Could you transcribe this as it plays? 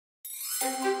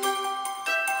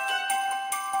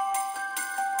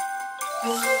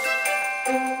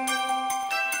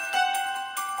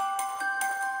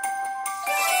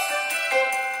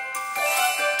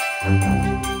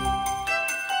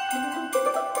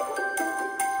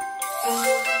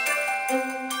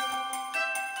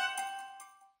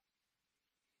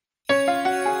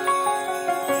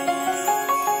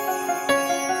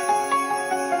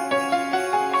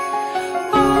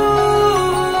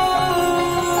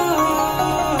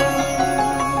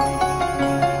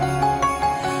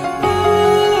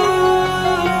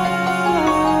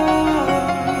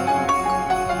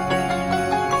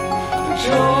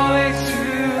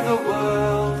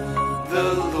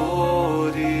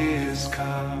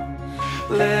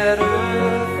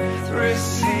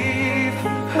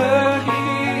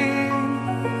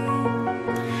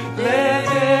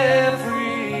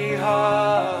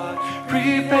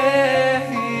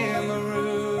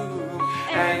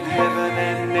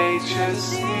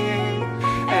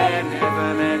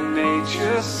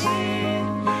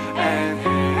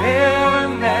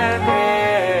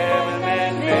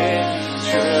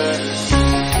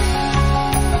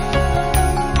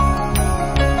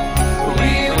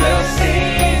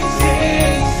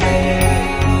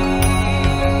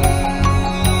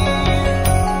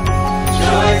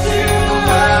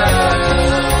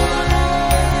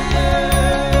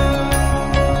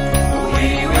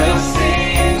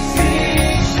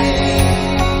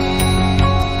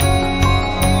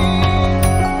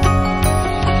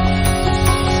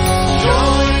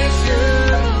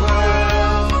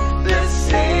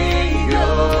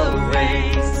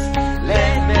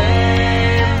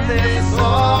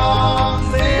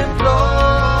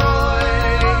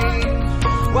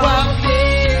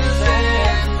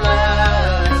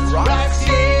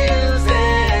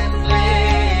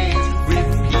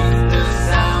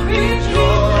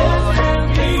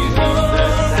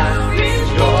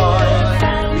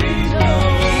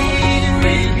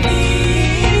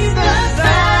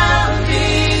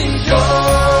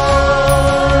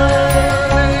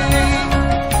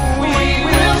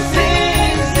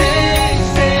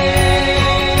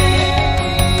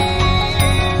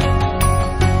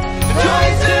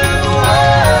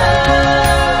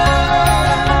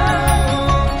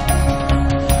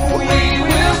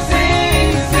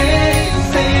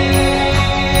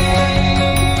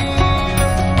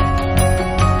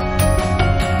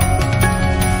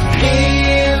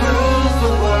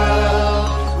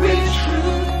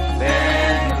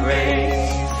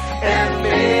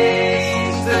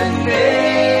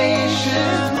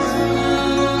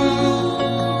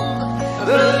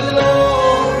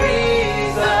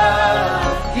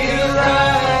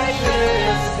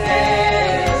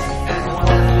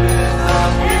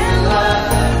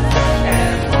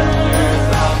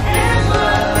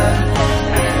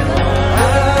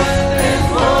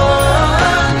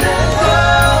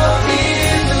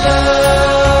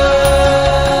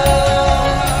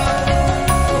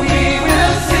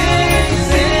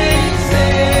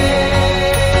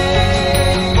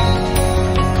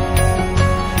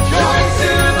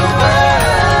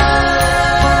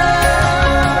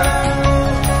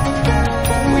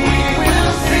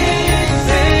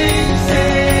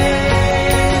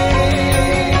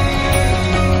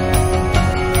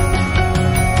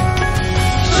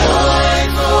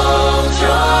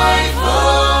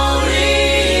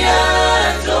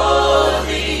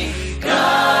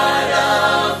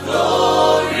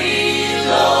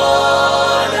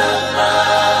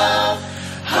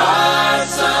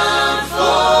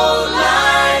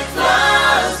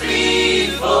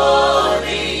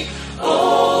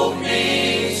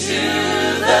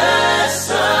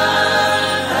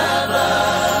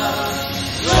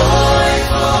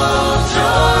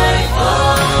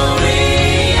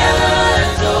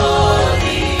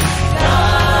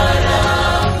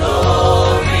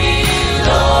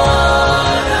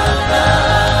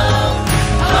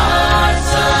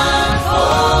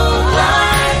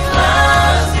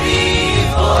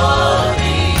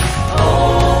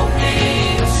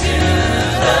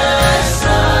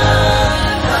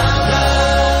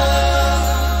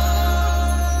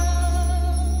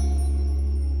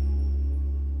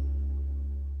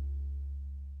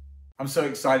I'm so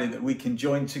excited that we can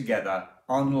join together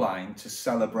online to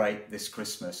celebrate this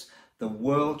Christmas, the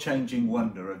world-changing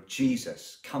wonder of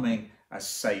Jesus coming as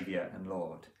Saviour and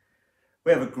Lord.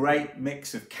 We have a great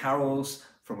mix of carols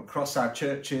from across our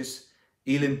churches,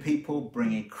 ELIM people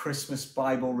bringing Christmas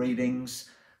Bible readings,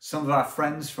 some of our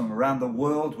friends from around the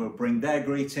world will bring their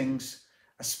greetings,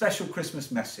 a special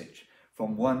Christmas message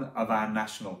from one of our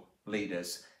national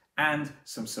leaders, and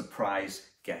some surprise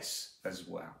guests as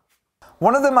well.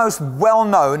 One of the most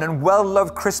well-known and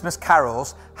well-loved Christmas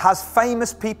carols has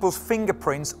famous people's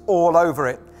fingerprints all over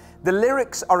it. The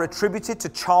lyrics are attributed to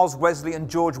Charles Wesley and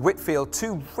George Whitefield,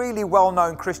 two really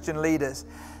well-known Christian leaders.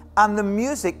 And the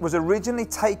music was originally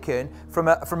taken from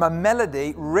a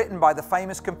melody written by the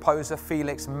famous composer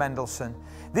Felix Mendelssohn.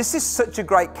 This is such a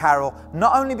great carol,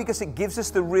 not only because it gives us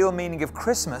the real meaning of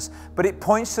Christmas, but it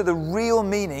points to the real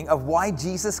meaning of why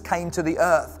Jesus came to the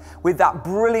earth, with that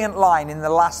brilliant line in the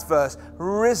last verse,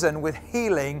 risen with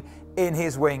healing in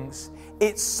his wings.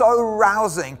 It's so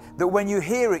rousing that when you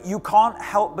hear it, you can't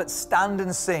help but stand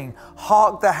and sing,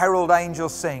 "Hark the herald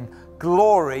angels sing,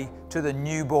 glory to the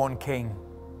newborn King."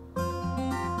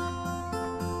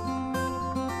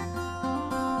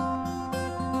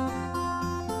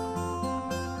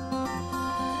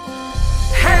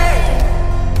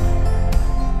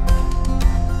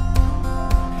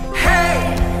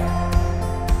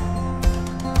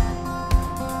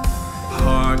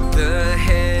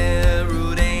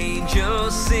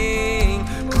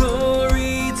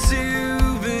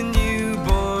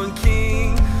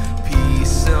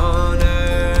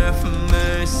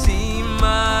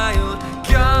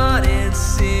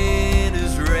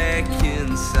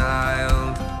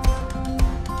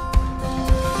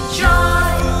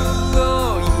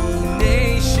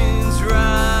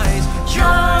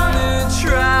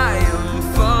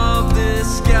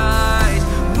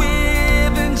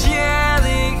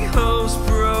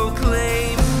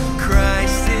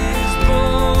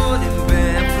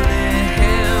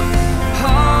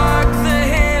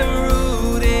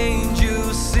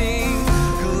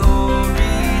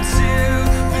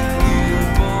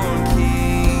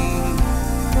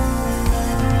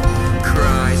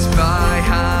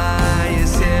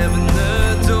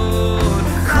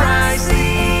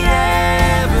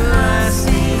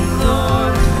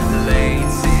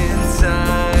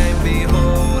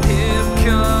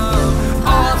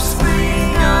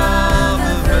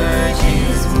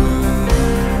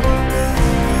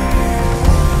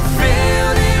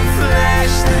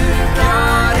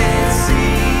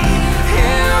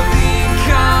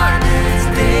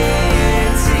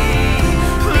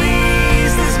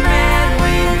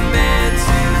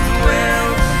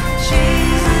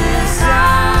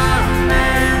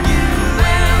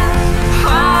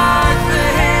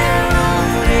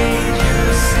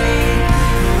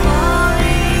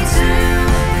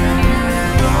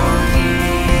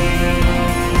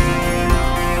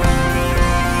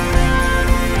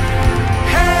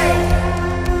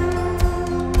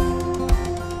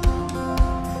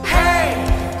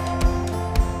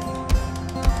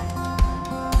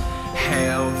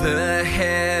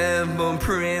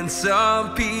 Prince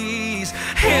of Peace,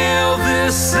 hail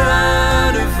the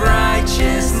Son of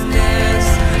Righteousness,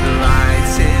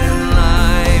 light and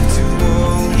life to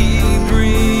all he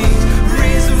brings,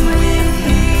 risen with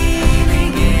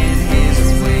healing in his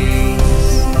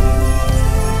wings.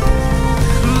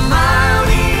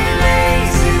 Mighty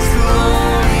lays his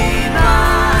glory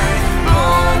by,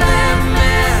 born that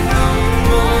man no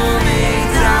more may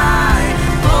die,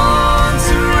 born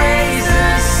to raise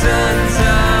the sons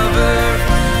of earth,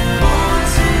 born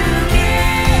to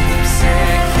give them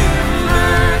second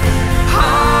birth.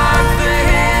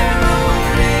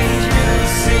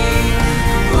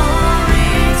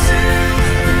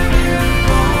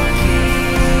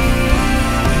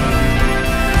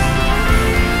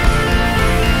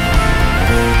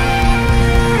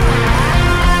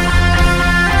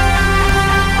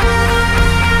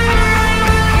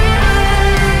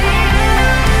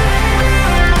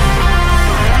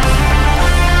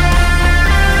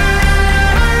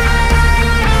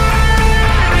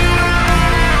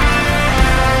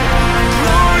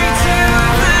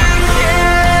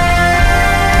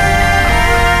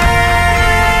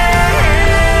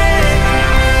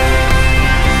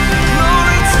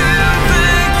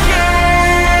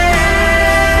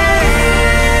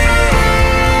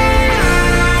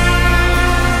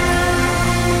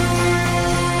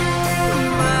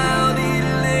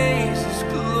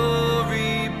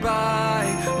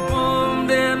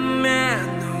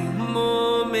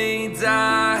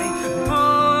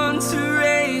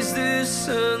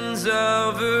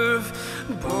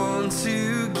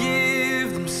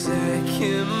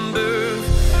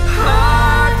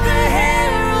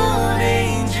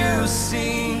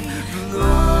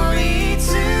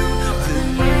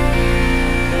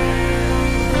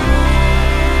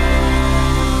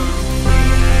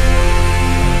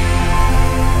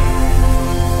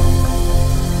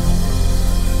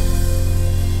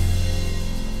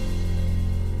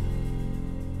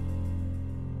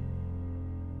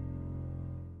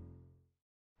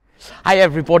 Hi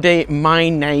everybody, my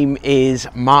name is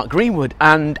Mark Greenwood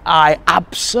and I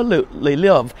absolutely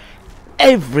love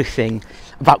everything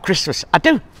about Christmas. I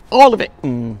do, all of it.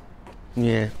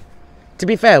 Yeah. To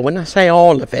be fair, when I say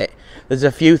all of it, there's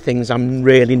a few things I'm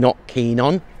really not keen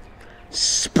on.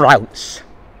 Sprouts.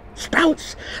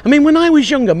 Sprouts. I mean, when I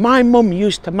was younger, my mum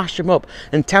used to mash them up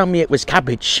and tell me it was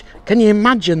cabbage. Can you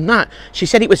imagine that? She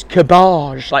said it was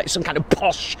cabbage, like some kind of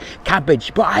posh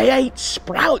cabbage. But I hate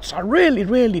sprouts. I really,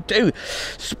 really do.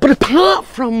 But apart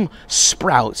from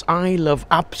sprouts, I love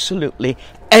absolutely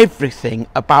everything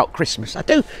about Christmas. I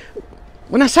do.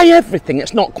 When I say everything,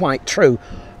 it's not quite true.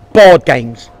 Board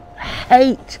games.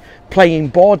 Hate playing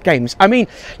board games. I mean,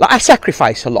 like, I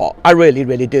sacrifice a lot, I really,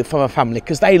 really do, for my family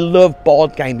because they love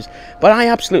board games, but I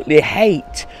absolutely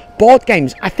hate board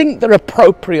games. I think they're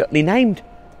appropriately named.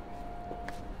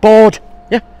 Board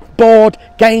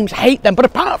games, hate them. But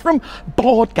apart from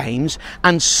board games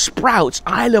and sprouts,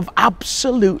 I love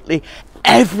absolutely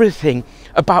everything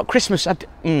about Christmas.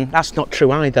 That's not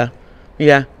true either.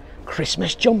 Yeah,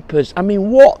 Christmas jumpers. I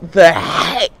mean, what the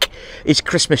heck is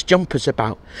Christmas jumpers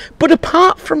about? But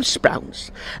apart from sprouts,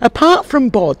 apart from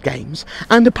board games,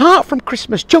 and apart from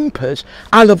Christmas jumpers,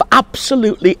 I love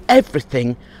absolutely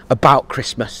everything about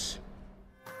Christmas.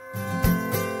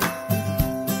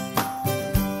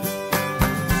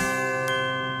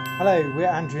 Hello, we're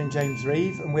Andrew and James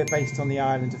Reeve and we're based on the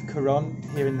island of Coron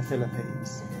here in the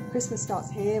Philippines. Christmas starts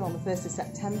here on the 1st of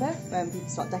September when people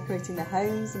start decorating their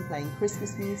homes and playing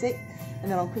Christmas music,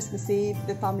 and then on Christmas Eve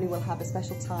the family will have a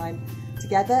special time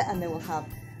together and they will have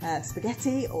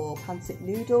spaghetti or pancit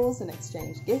noodles and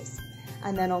exchange gifts,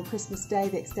 and then on Christmas Day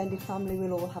the extended family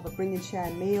will all have a bring and share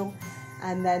meal,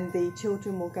 and then the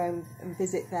children will go and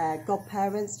visit their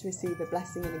godparents to receive a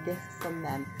blessing and a gift from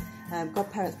them.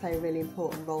 Godparents play a really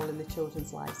important role in the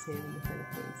children's lives here in the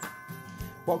Philippines.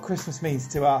 What Christmas means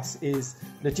to us is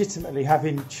legitimately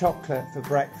having chocolate for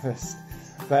breakfast,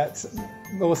 but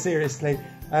more seriously,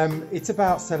 it's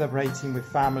about celebrating with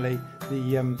family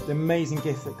the amazing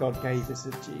gift that God gave us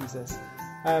of Jesus.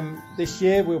 This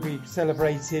year we'll be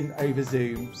celebrating over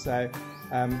Zoom,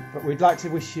 but we'd like to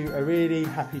wish you a really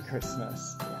happy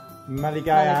Christmas.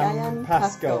 Maligayang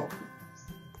Pasko.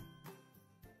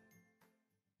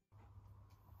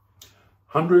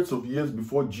 Hundreds of years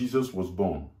before Jesus was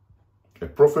born, a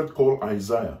prophet called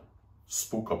Isaiah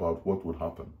spoke about what would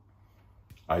happen.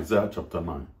 Isaiah chapter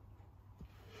 9.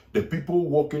 The people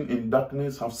walking in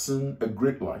darkness have seen a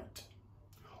great light.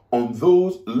 On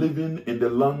those living in the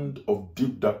land of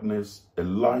deep darkness, a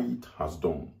light has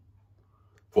dawned.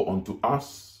 For unto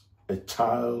us a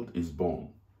child is born.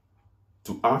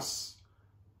 To us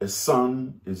a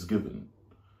son is given,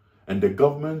 and the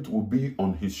government will be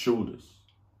on his shoulders.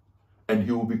 And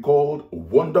he will be called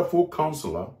Wonderful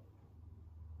Counselor,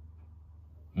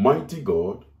 Mighty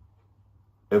God,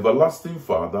 Everlasting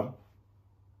Father,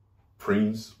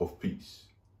 Prince of Peace.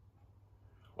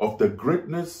 Of the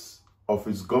greatness of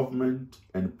his government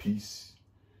and peace,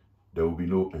 there will be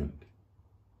no end.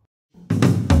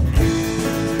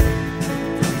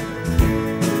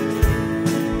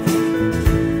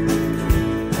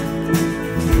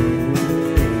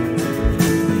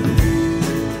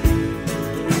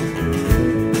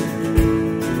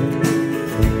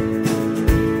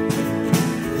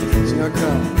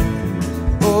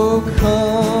 Oh,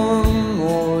 come,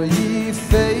 all ye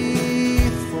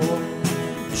faithful,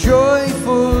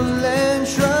 joyful and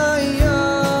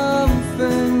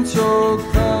triumphant. Oh,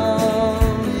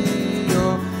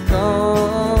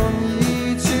 come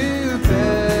ye to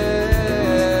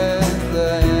Bethlehem.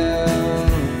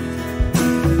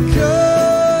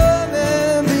 Come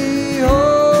and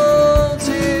behold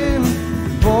him,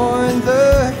 born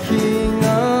the King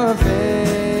of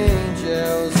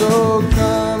angels. Oh,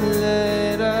 come,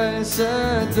 let us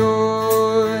adore.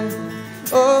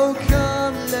 Oh,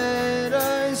 come, let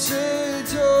us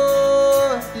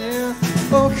adore him.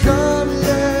 Oh, come,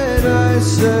 let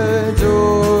us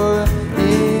adore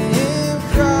in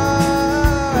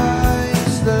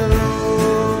Christ the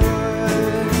Lord.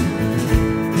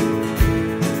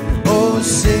 Oh,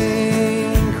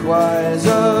 sing choirs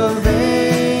of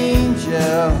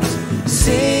angels,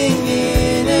 sing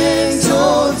in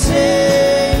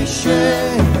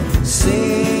exaltation.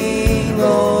 Sing,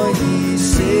 all ye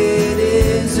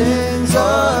citizens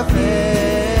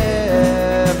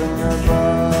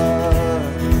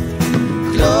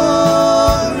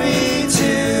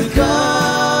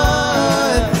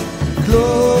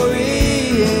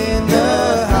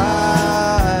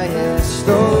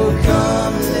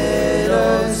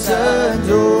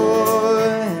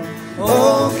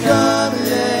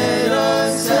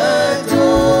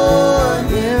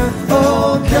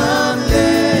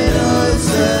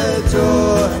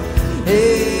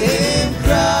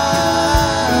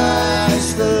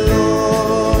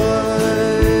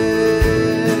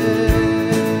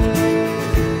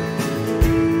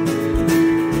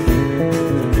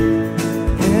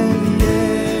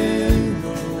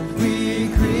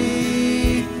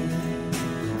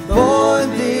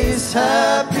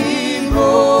happy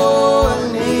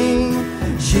morning.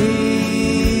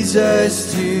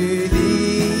 Jesus, to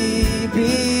thee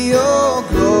be all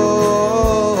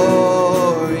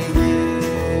glory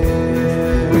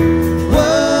give.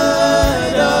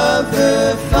 Word of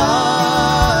the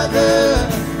Father,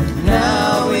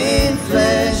 now in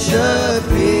flesh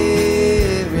appearing.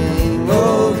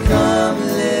 Oh, come,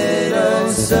 let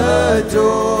us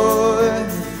adore.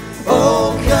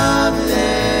 Oh, come,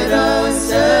 let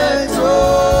us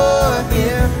adore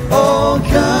Him. Oh,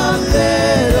 come,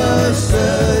 let us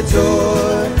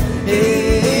adore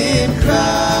in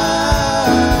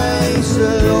Christ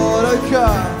the Lord. Oh,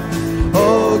 come.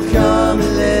 Oh, come,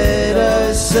 let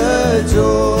us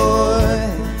adore.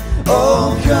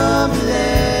 Oh, come,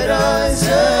 let us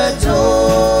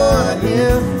adore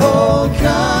Him. Oh,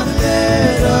 come,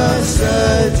 let us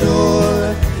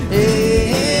adore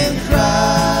in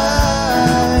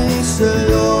Christ the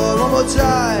Lord. One more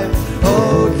time.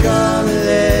 Oh, come,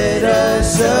 let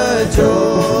us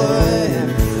adore Him.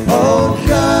 Oh,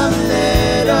 come,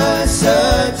 let us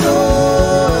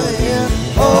adore Him.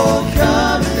 Oh,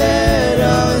 come, let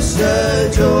us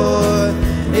adore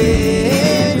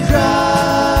in Christ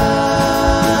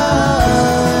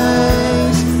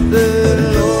the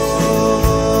Lord.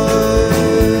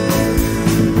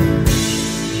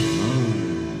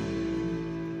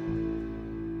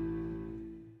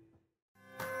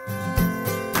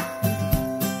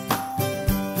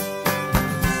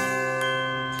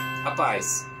 A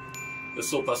paz. Eu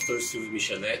sou o pastor Silvio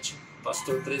Micheletti,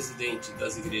 pastor presidente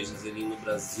das igrejas ELIM no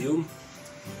Brasil,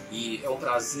 e é um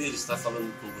prazer estar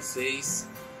falando com vocês.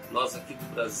 Nós aqui do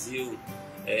Brasil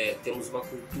temos uma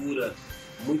cultura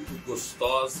muito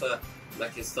gostosa na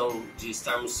questão de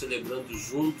estarmos celebrando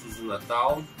juntos o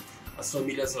Natal. As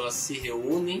famílias elas se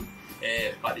reúnem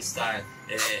para estar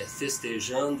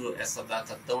festejando essa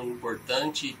data tão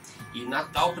importante, e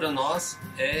Natal para nós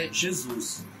é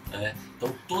Jesus.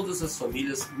 Então todas as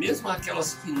famílias, mesmo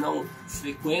aquelas que não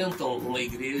frequentam uma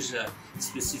igreja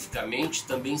especificamente,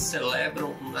 também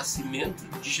celebram o nascimento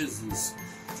de Jesus.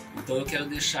 Então eu quero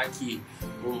deixar aqui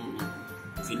um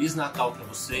Feliz Natal para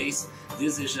vocês,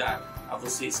 desejar a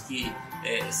vocês que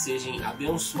sejam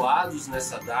abençoados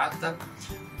nessa data.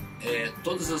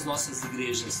 Todas as nossas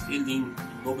igrejas ELIM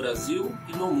no Brasil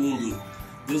e no mundo.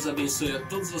 Deus abençoe a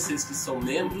todos vocês que são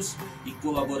membros e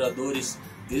colaboradores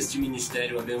deste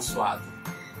ministério abençoado.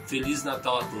 Feliz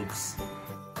Natal a todos.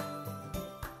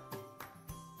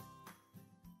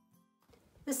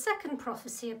 The second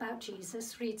prophecy about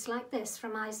Jesus reads like this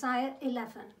from Isaiah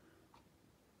 11.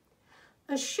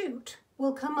 A shoot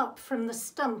will come up from the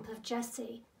stump of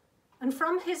Jesse, and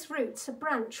from his roots a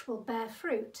branch will bear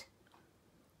fruit.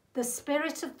 The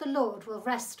Spirit of the Lord will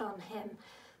rest on him,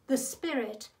 the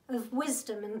Spirit of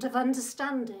wisdom and of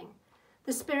understanding,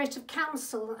 the Spirit of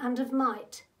counsel and of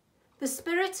might, the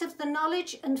Spirit of the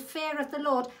knowledge and fear of the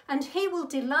Lord, and he will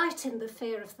delight in the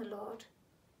fear of the Lord.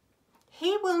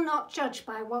 He will not judge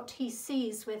by what he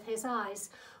sees with his eyes,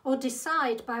 or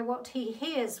decide by what he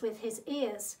hears with his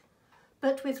ears,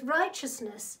 but with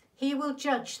righteousness he will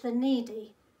judge the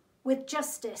needy. With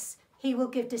justice he will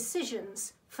give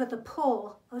decisions for the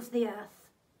poor of the earth.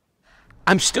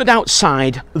 I'm stood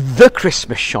outside the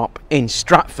Christmas shop in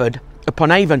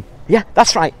Stratford-upon-Avon. Yeah,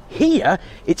 that's right. Here,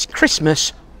 it's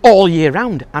Christmas all year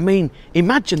round. I mean,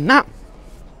 imagine that.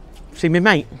 See me,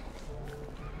 mate?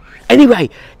 Anyway,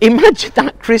 imagine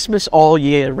that Christmas all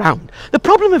year round. The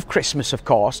problem of Christmas, of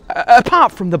course,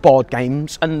 apart from the board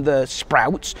games and the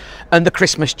sprouts and the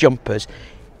Christmas jumpers,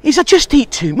 is I just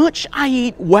eat too much. I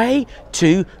eat way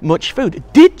too much food.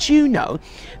 Did you know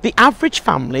the average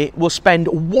family will spend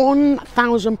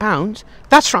 £1,000,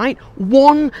 that's right,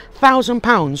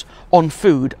 £1,000 on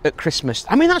food at Christmas?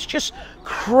 I mean, that's just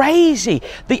crazy.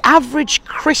 The average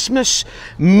Christmas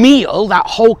meal, that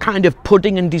whole kind of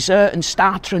pudding and dessert and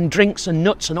starter and drinks and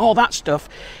nuts and all that stuff,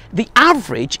 the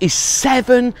average is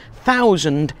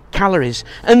 7,000 calories,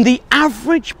 and the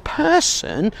average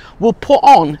person will put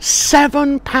on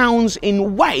 7 pounds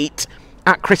in weight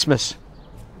at Christmas.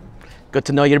 Good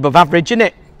to know you're above average, isn't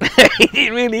it?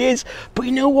 It really is. But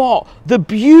you know what? The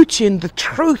beauty and the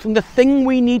truth and the thing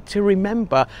we need to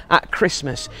remember at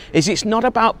Christmas is it's not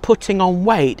about putting on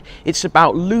weight, it's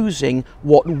about losing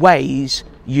what weighs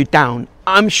you down.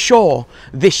 I'm sure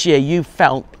this year you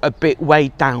felt a bit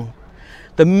weighed down.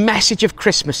 The message of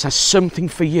Christmas has something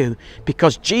for you,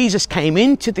 because Jesus came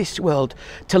into this world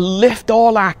to lift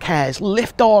all our cares,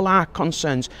 lift all our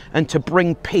concerns, and to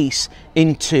bring peace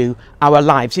into our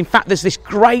lives. In fact, there's this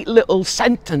great little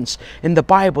sentence in the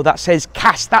Bible that says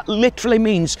cast. That literally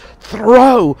means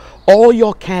throw all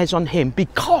your cares on him,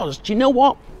 because, do you know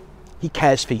what? He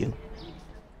cares for you.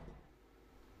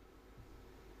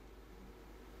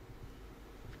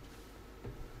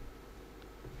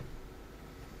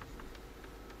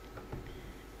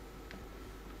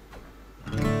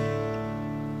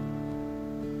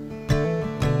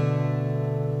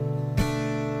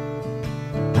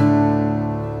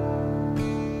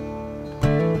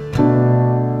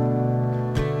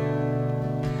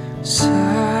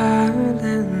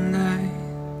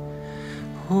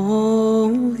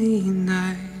 holy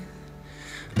night.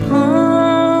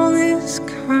 All is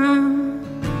calm,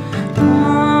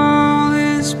 all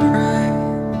is bright.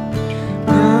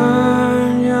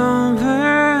 Burn your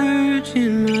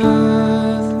virgin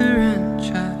mother and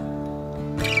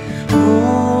child.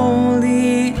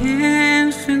 Holy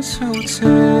infant, so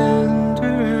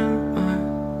tender and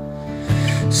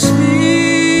mild.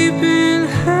 Sleep in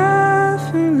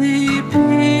heavenly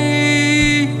peace.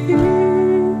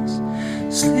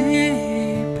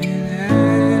 Sleep in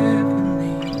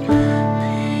heavenly peace.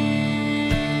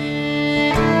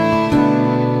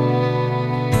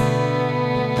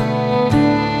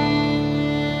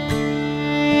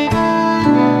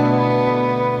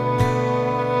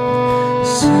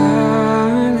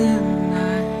 Silent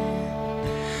night,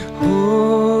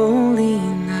 holy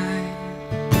night.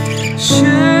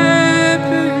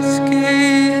 Shepherds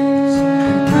gaze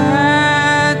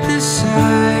at the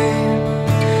sight.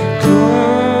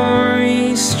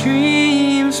 Glory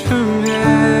streams from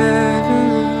heaven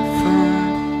afar.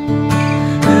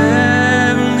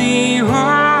 Heavenly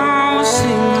hosts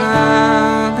sing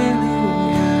hallelujah.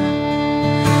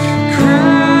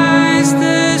 Christ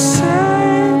the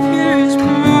Savior is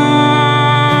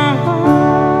born.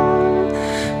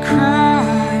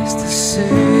 Christ the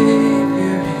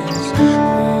Savior is born.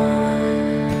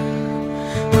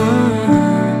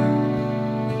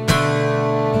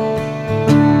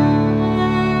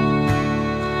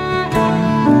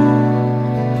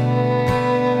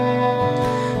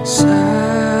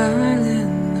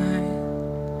 Silent night,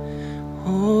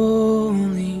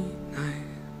 holy night.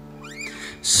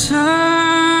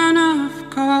 Son of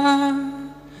God,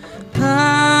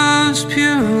 love's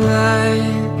pure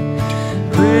light.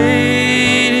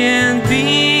 Radiant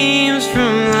beams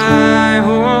from thy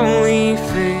holy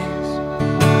face.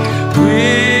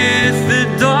 With the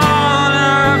dawn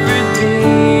of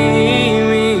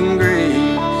redeeming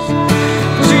grace.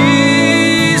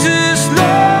 Jesus,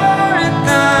 Lord, at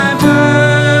thy birth.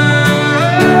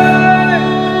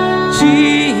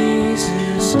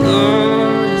 Jesus,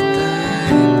 Lord, at thy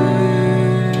birth.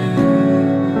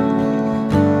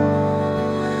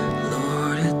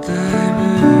 Lord, at thy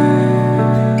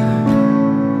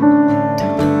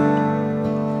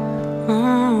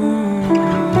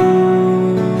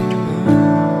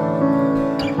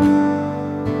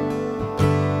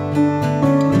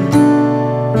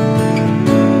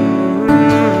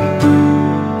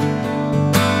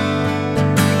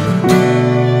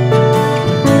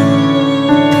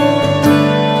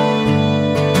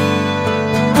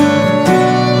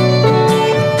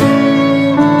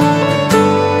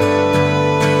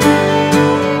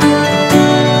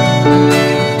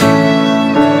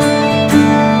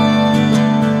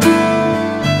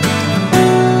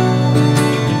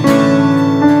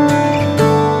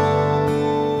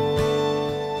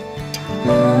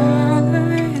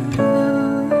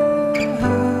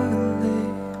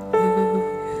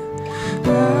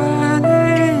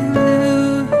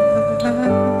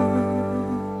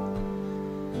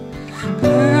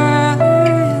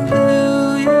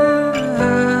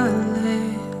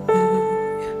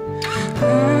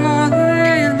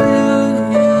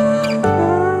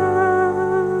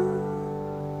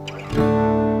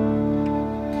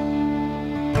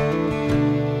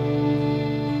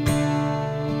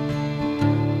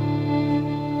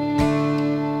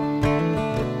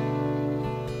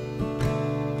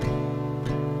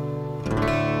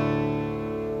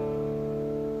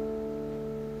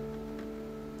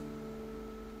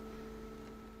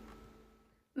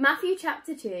Matthew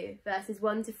chapter 2, verses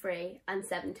 1 to 3 and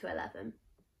 7 to 11.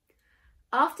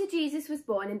 After Jesus was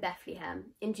born in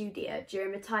Bethlehem, in Judea,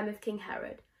 during the time of King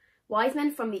Herod, wise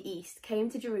men from the east came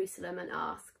to Jerusalem and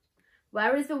asked,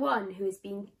 "Where is the one who has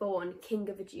been born King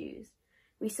of the Jews?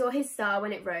 We saw his star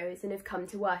when it rose and have come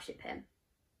to worship him."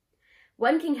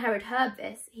 When King Herod heard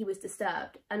this, he was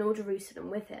disturbed, and all Jerusalem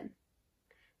with him.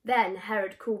 Then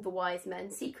Herod called the wise men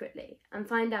secretly and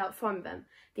found out from them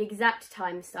the exact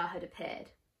time the star had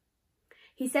appeared.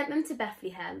 He sent them to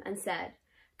Bethlehem and said,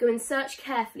 "Go and search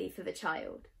carefully for the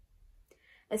child.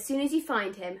 As soon as you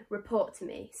find him, report to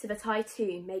me, so that I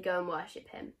too may go and worship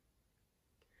him."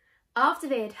 After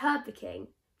they had heard the king,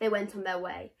 they went on their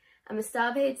way, and the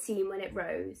star they had seen when it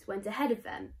rose went ahead of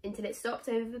them until it stopped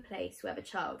over the place where the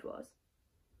child was.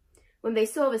 When they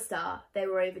saw the star, they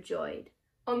were overjoyed.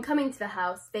 On coming to the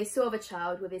house, they saw the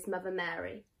child with his mother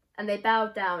Mary, and they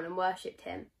bowed down and worshipped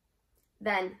him.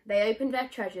 Then they opened their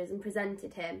treasures and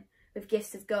presented him with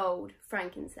gifts of gold,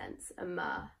 frankincense, and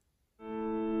myrrh.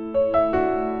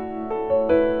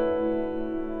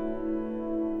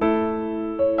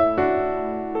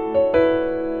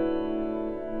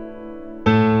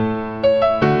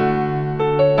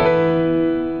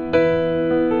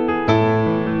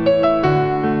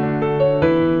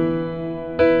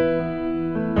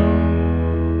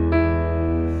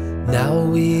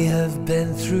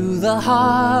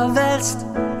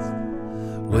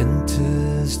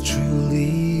 winter's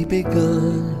truly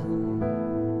begun.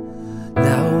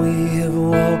 Now we have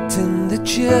walked in the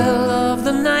chill of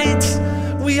the night.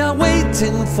 We are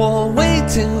waiting for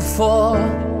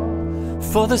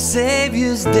the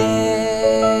Savior's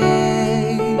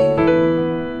day.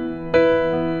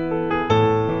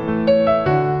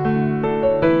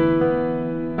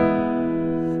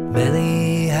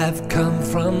 Many have come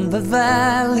from the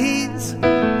valleys,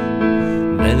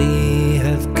 many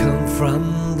have come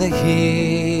from the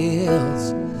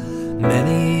hills,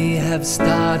 many have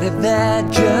started their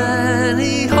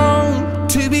journey home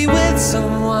to be with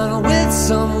someone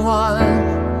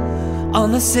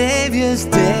on the Savior's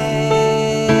day.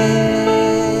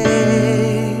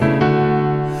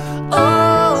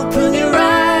 Open your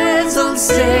eyes on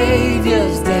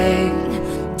Savior's day.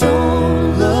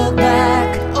 Don't look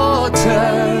back or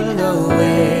turn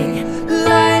away.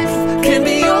 Life can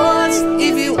be yours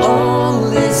if you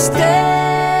only stay.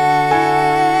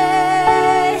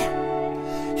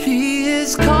 He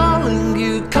is calling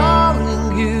you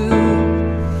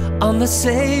on the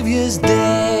Savior's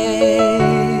day.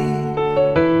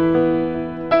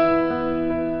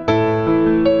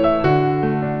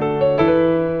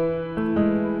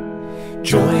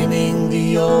 Joining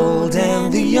the old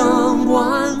and the young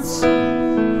ones,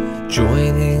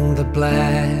 joining the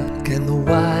black and the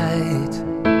white,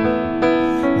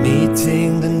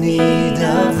 meeting the need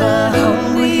of the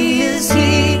hungry is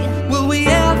He. Will we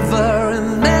ever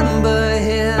remember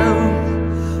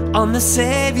Him on the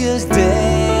Savior's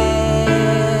day?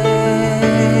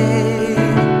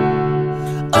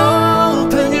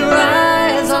 Open your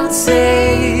eyes on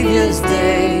Savior's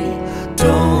day.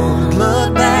 Don't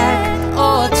look back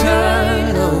or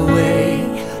turn away.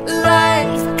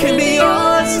 Life can be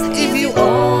yours if you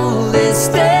only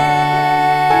stay.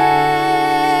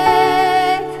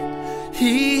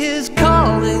 He is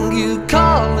calling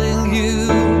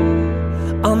you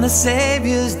on the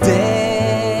Savior's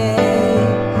day.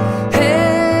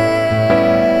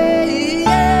 Hey,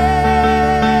 yeah.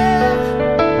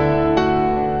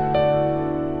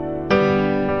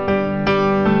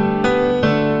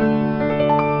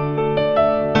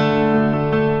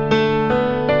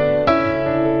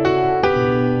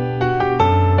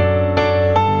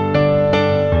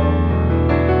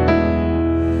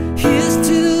 Here's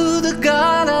to the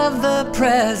God of the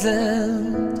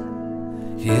present.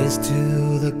 Here's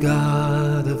to the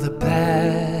God of the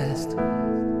past.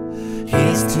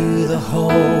 Here's to the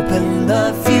hope and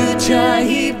the future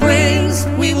He brings.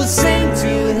 We will sing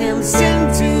to Him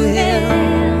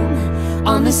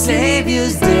on the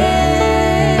Savior's day.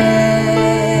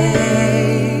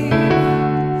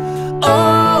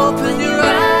 Open your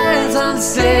eyes on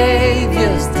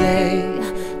Savior's day.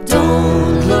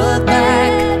 Don't look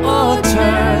back or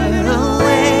turn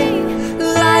away.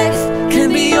 Life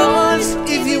can be yours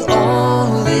if you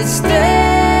only stay.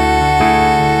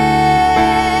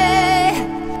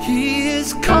 He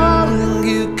is calling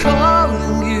you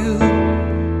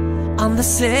on the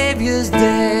Savior's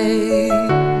day.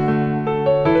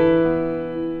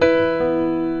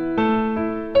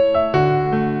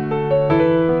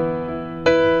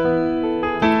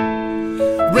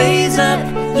 Raise up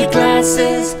your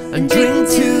glasses and drink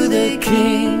to the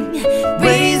King.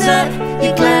 Raise up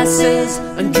your glasses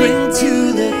and drink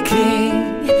to the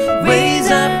King. Raise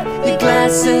up your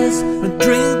glasses and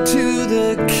drink to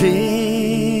the King.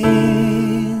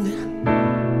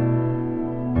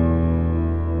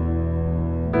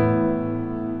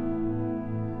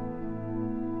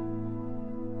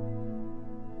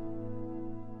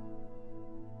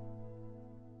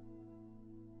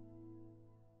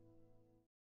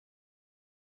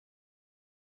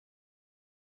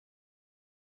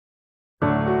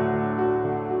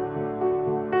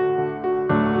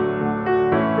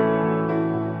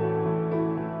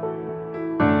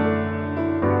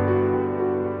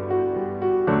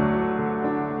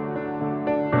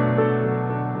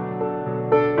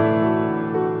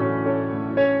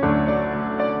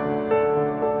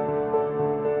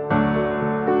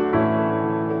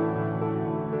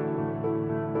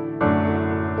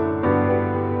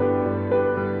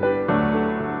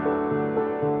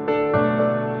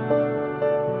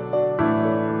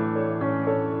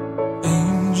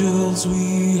 Angels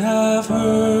we have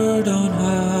heard on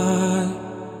high,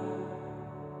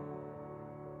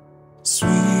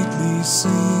 sweetly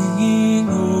singing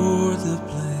o'er the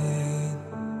plain,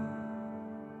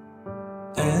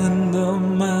 and the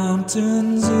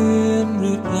mountains in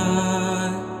reply,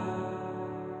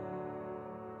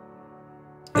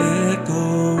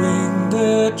 echoing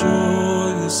their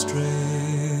joyous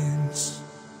strains.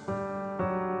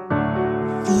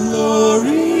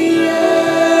 Gloria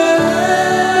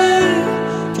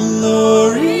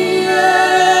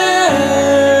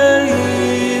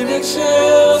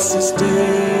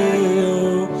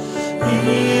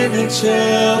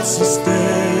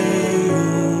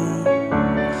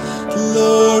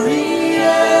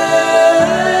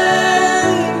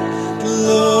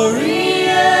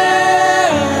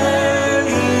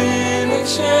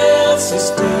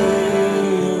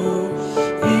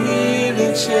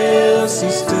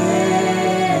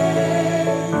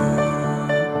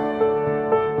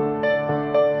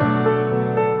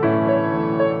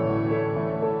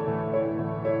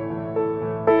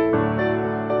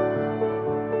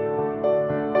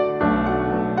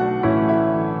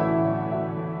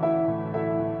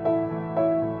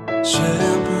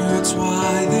Shepherds,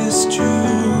 why this jubilee?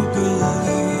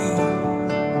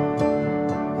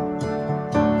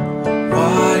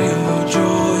 Why your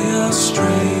joyous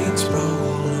strains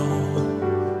prolong?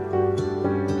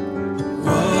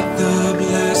 What the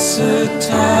blessed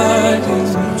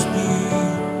tidings be,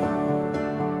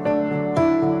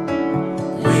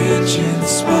 which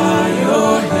inspire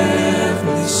your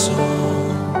heavenly song?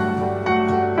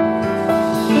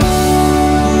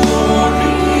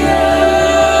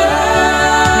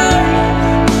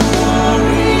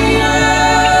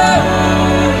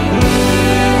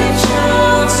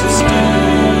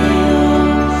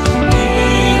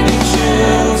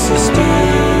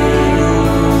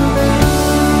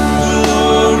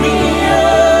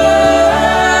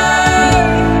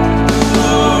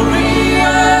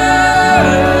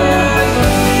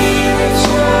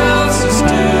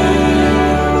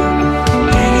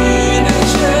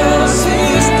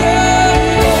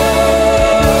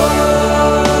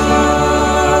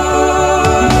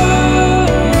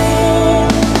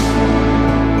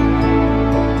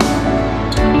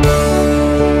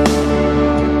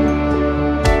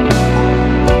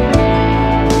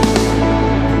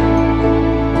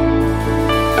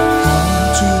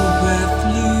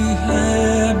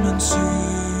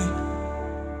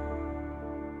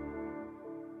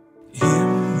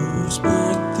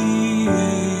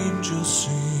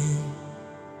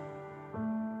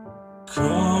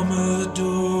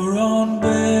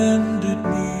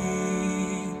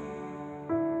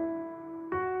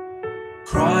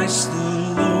 Christ the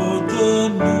Lord, the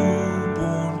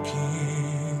newborn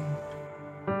King.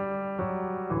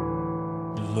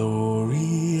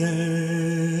 Gloria,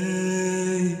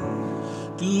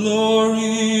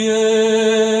 Gloria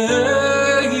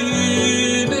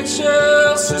in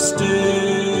excelsis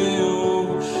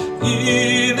Deo,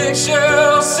 in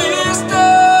excelsis Deo.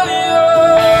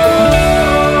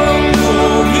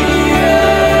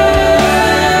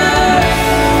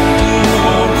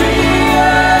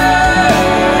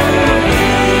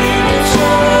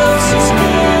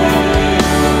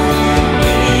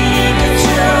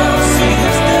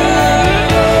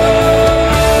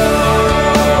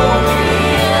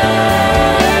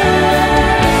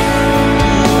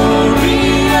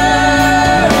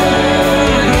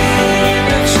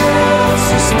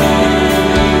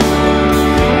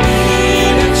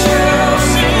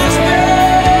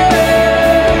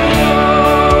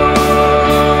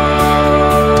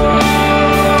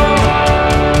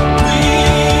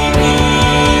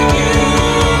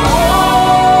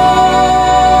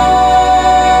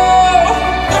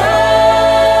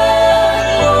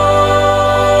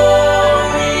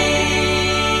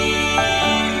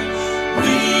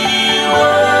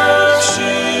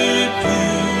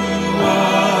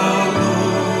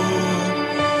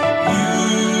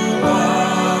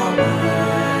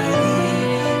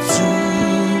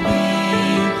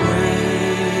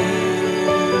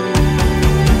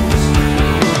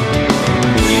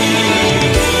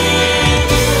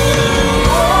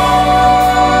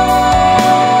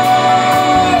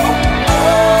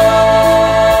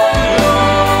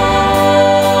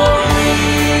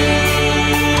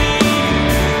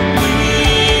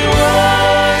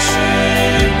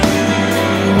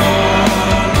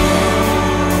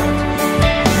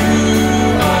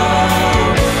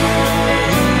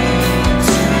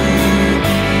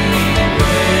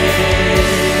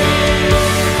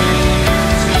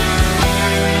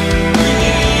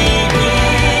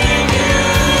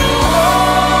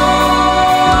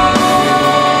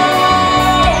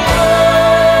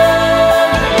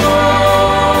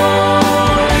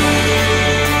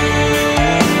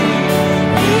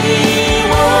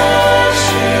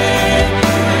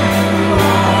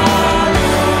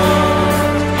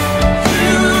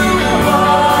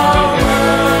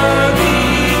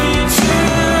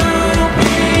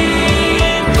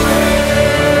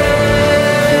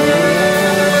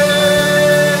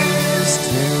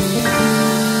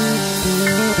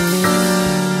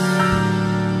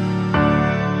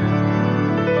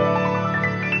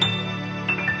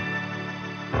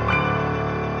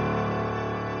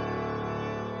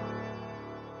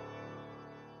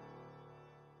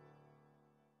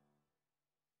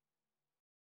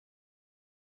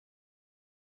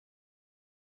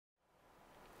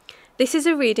 This is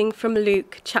a reading from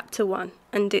Luke chapter 1,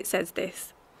 and it says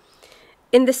this.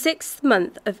 In the 6th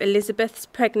month of Elizabeth's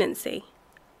pregnancy,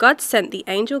 God sent the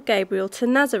angel Gabriel to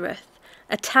Nazareth,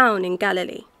 a town in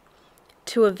Galilee,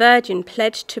 to a virgin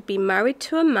pledged to be married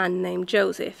to a man named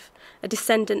Joseph, a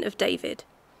descendant of David.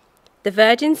 The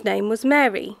virgin's name was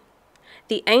Mary.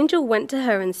 The angel went to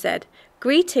her and said,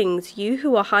 "Greetings, you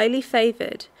who are highly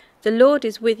favoured. The Lord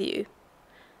is with you."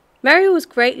 Mary was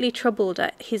greatly troubled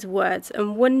at his words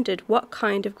and wondered what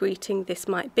kind of greeting this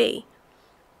might be.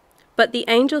 But the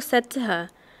angel said to her,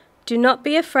 "Do not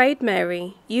be afraid,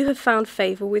 Mary, you have found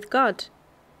favour with God.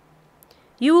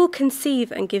 You will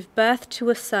conceive and give birth to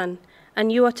a son,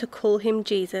 and you are to call him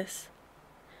Jesus.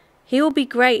 He will be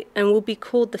great and will be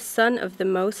called the Son of the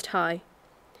Most High.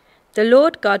 The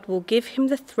Lord God will give him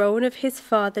the throne of his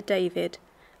father David,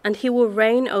 and he will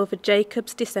reign over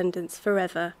Jacob's descendants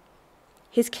forever.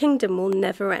 His kingdom will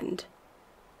never end."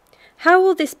 "How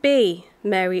will this be?"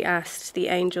 Mary asked the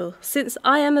angel, "since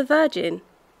I am a virgin?"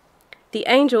 The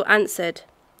angel answered,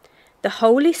 "The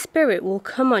Holy Spirit will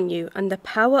come on you, and the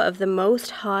power of the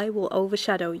Most High will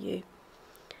overshadow you.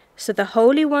 So the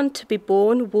Holy One to be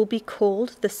born will be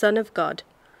called the Son of God.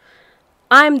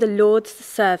 I am the Lord's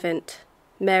servant,"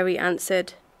 Mary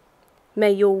answered.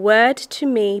 "May your word to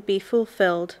me be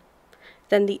fulfilled."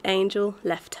 Then the angel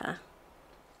left her.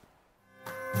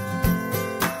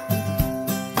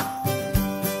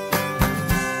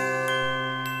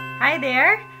 Hi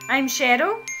there, I'm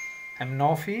Cheryl. I'm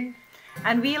Nofi.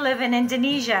 And we live in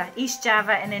Indonesia, East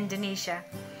Java in Indonesia.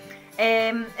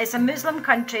 It's a Muslim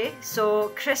country, so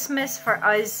Christmas for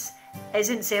us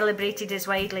isn't celebrated as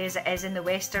widely as it is in the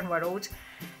Western world.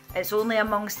 It's only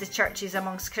amongst the churches,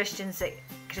 amongst Christians, that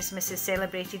Christmas is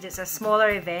celebrated. It's a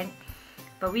smaller event,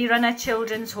 but we run a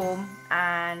children's home,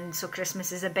 and so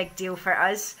Christmas is a big deal for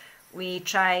us. We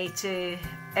try to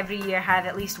every year have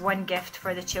at least one gift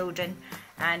for the children,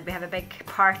 and we have a big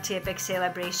party, a big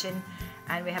celebration,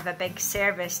 and we have a big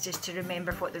service just to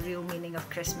remember what the real meaning of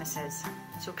Christmas is.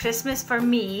 So Christmas for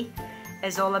me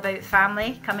is all about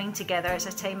family coming together. It's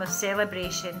a time of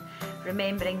celebration,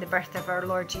 remembering the birth of our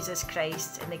Lord Jesus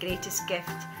Christ and the greatest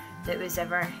gift that was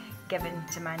ever given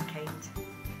to mankind.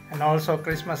 And also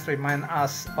Christmas reminds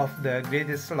us of the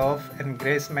greatest love and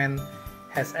grace man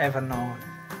has ever known.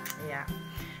 Yeah.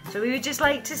 So we would just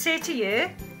like to say to you,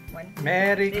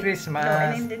 Merry Christmas.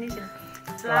 No, in Indonesian.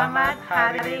 Selamat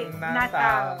Hari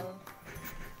Natal.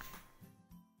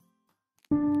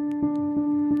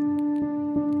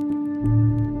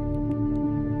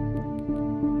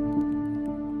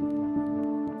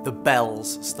 The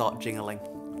bells start jingling.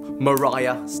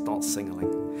 Mariah starts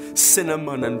singing.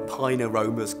 Cinnamon and pine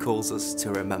aromas calls us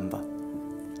to remember.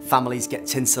 Families get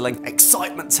tinselling,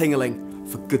 excitement tingling.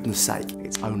 For goodness sake,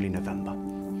 it's only November.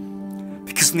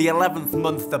 Because from the 11th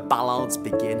month the ballads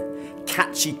begin.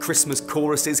 Catchy Christmas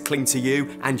choruses cling to you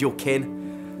and your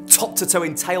kin. Top to toe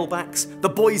in tailbacks, the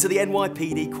boys of the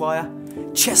NYPD choir.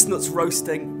 Chestnuts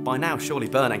roasting, by now surely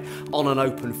burning, on an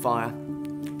open fire.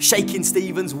 Shakin'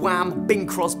 Stevens, Wham, Bing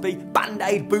Crosby,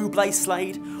 Band-Aid, Bublé,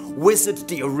 Slade. Wizard,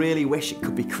 do you really wish it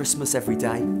could be Christmas every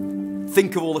day?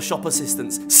 Think of all the shop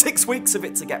assistants, 6 weeks of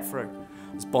it to get through.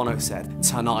 As Bono said,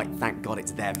 tonight, thank God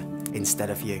it's them instead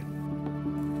of you.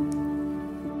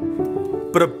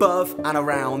 But above and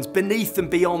around, beneath and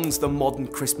beyond the modern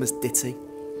Christmas ditty,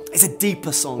 is a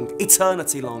deeper song,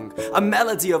 eternity long, a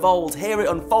melody of old. Hear it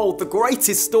unfold, the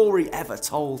greatest story ever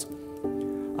told.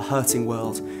 A hurting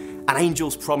world, an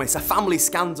angel's promise, a family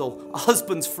scandal, a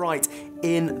husband's fright.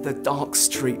 In the dark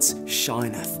streets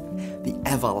shineth the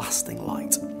everlasting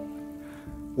light,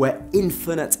 where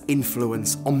infinite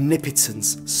influence,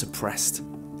 omnipotence suppressed.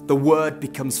 The word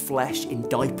becomes flesh in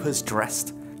diapers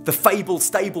dressed. The fabled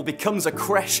stable becomes a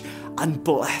creche and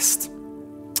blessed.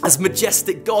 As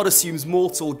majestic God assumes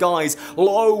mortal guise,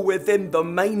 lo, within the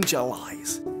manger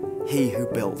lies he who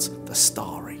built the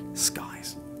starry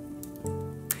skies.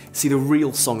 See, the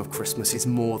real song of Christmas is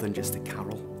more than just a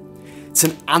carol. It's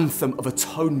an anthem of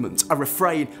atonement, a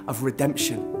refrain of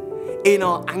redemption. In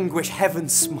our anguish, heaven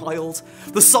smiled.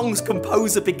 The song's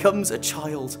composer becomes a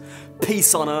child.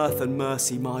 Peace on earth and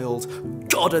mercy mild,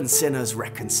 God and sinners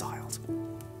reconciled.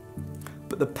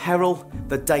 But the peril,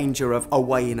 the danger of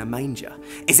away in a manger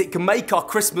is it can make our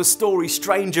Christmas story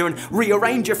stranger and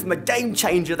rearrange her from a game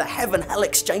changer, the heaven-hell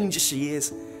exchanger she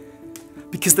is.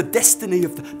 Because the destiny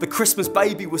of the Christmas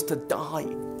baby was to die,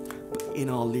 but in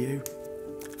our lieu,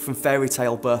 from fairy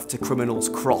tale birth to criminal's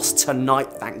cross,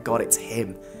 tonight, thank God, it's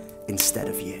him instead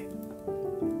of you.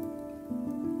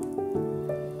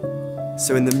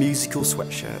 So in the musical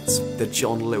sweatshirts, the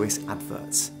John Lewis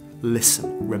adverts,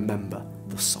 listen, remember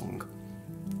the song.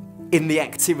 In the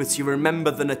activity,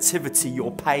 remember the nativity,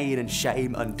 your pain and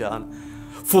shame undone.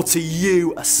 For to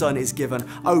you a son is given,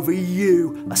 over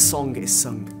you a song is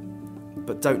sung.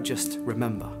 But don't just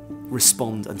remember,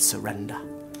 respond and surrender,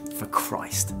 for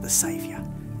Christ the Saviour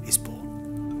is born.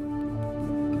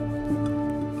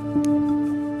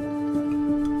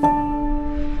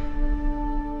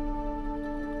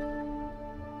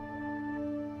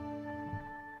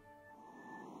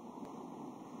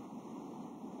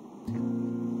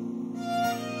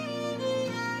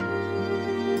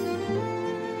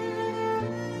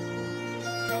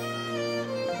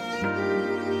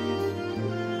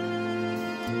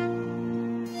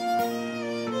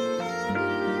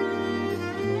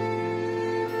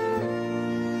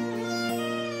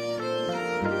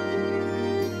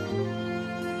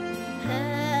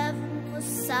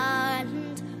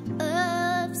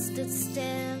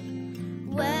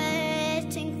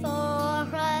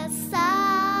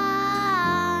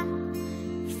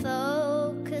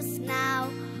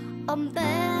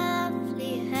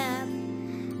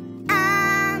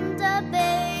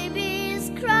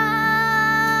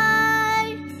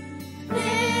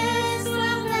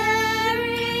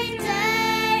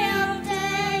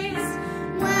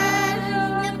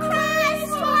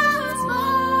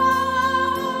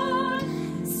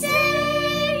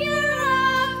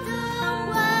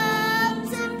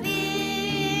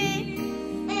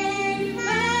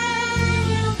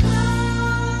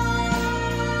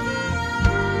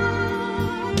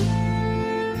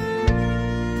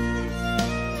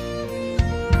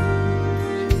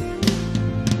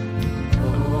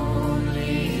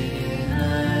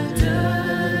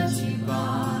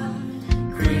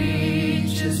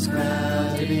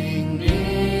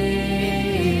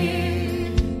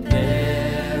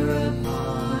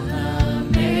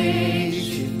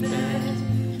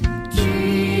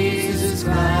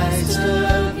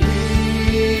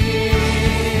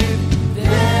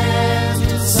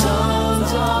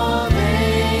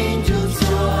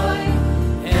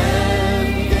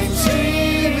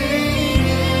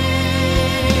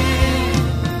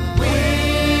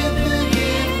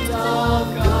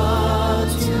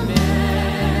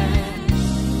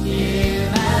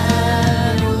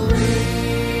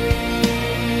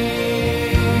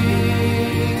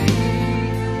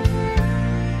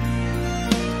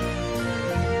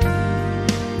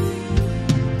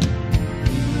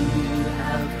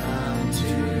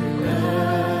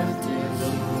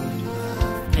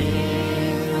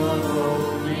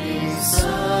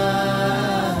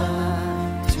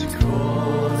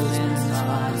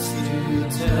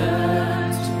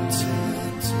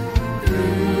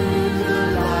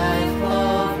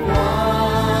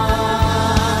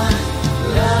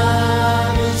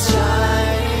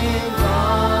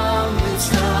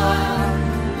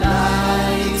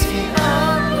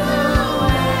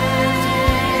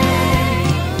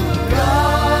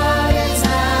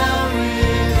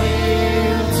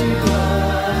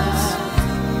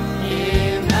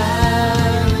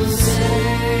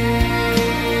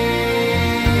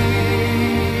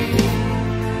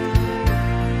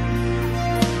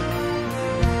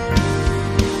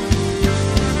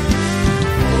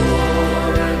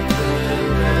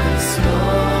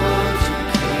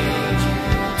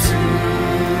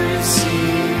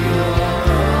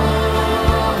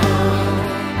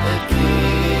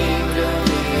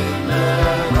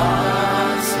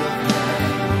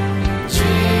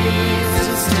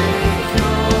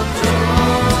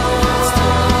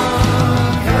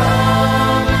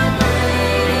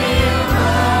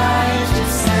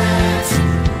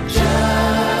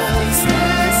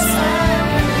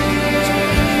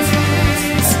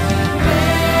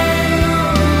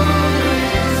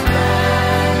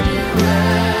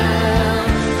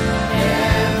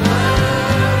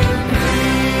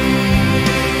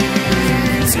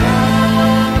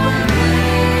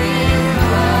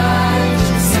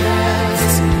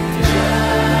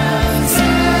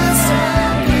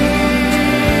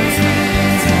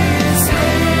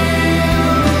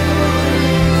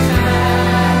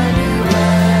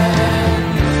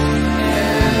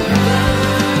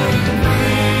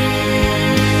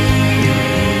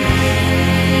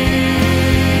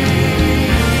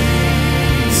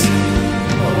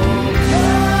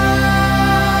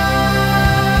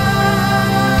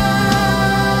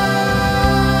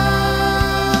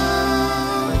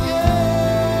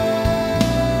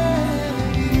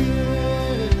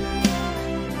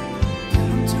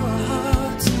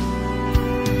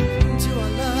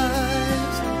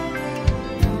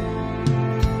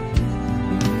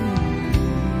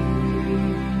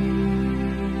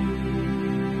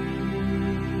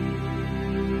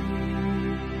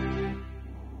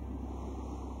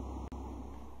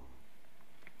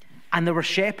 And there were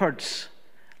shepherds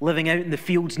living out in the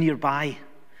fields nearby,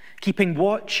 keeping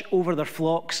watch over their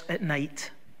flocks at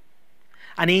night.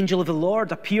 An angel of the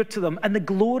Lord appeared to them, and the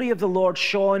glory of the Lord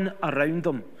shone around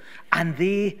them, and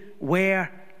they were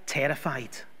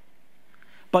terrified.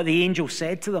 But the angel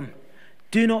said to them,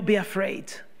 "Do not be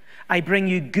afraid. I bring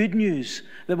you good news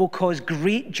that will cause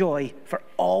great joy for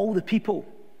all the people.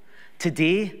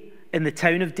 Today, in the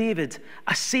town of David,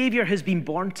 a Savior has been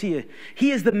born to you.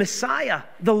 He is the Messiah,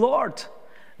 the Lord.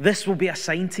 This will be a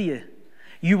sign to you.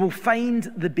 You will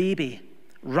find the baby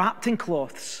wrapped in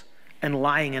cloths and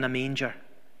lying in a manger."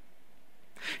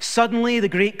 Suddenly, the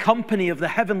great company of the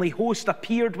heavenly host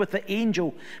appeared with the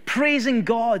angel, praising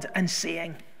God and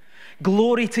saying,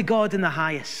 "Glory to God in the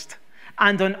highest,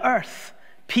 and on earth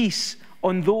peace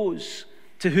on those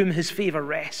to whom his favor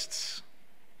rests."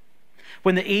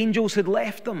 When the angels had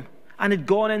left them and had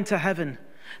gone into heaven,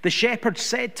 the shepherds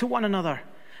said to one another,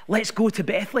 "Let's go to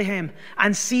Bethlehem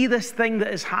and see this thing that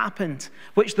has happened,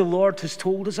 which the Lord has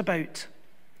told us about."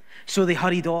 So they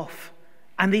hurried off,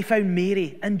 and they found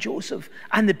Mary and Joseph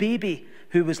and the baby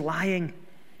who was lying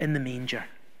in the manger.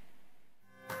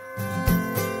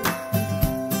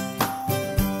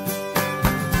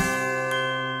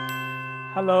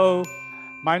 Hello,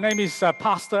 my name is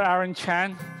Pastor Aaron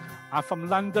Chan. I'm from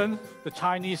London, the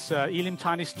ELIM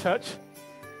Chinese Church.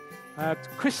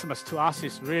 Christmas to us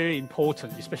is really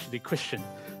important, especially Christian,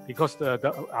 because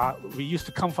we used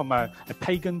to come from a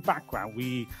pagan background.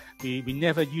 We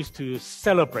never used to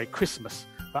celebrate Christmas.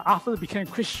 But after we became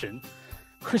Christian,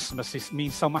 Christmas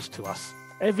means so much to us.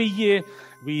 Every year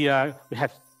we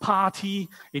have party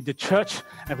in the church,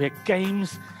 and we have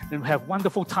games, and we have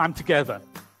wonderful time together.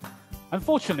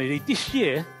 Unfortunately, this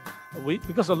year,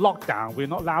 because of lockdown, we're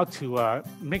not allowed to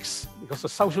mix because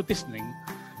of social distancing.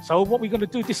 So what we're going to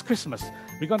do this Christmas,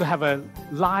 we're going to have a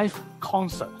live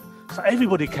concert, so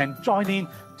everybody can join in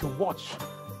to watch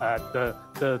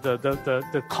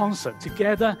the concert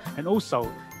together. And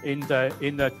also in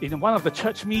one of the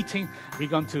church meeting, we're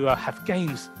going to have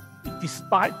games.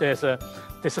 Despite there's a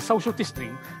social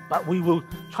distancing, but we will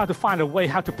try to find a way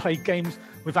how to play games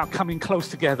without coming close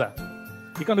together.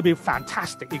 It's going to be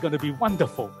fantastic. It's going to be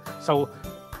wonderful. So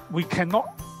we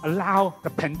cannot allow the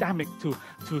pandemic to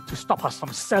stop us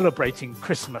from celebrating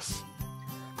Christmas.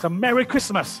 So Merry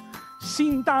Christmas.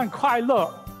 圣诞快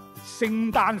乐.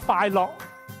 圣诞快乐.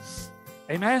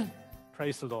 Amen.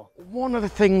 Praise the Lord. One of the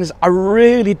things I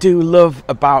really do love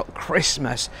about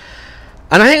Christmas,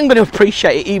 and I think I'm going to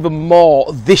appreciate it even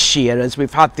more this year as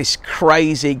we've had this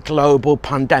crazy global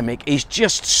pandemic, is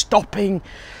just stopping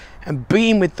and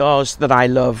being with those that I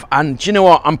love. And do you know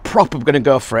what? I'm proper going to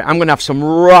go for it. I'm going to have some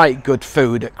right good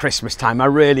food at Christmas time. I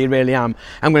really, really am.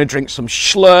 I'm going to drink some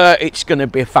Schlur. It's going to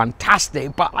be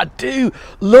fantastic. But I do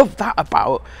love that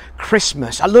about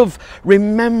Christmas. I love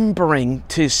remembering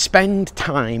to spend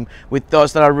time with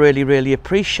those that I really, really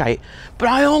appreciate. But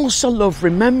I also love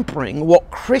remembering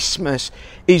what Christmas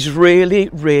is really,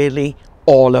 really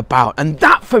all about. And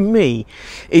that for me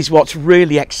is what's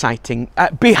really exciting.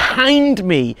 Behind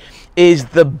me is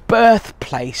the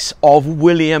birthplace of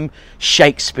William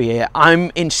Shakespeare.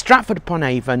 I'm in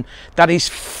Stratford-upon-Avon, that is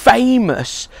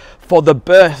famous for the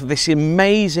birth of this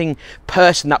amazing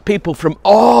person that people from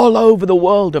all over the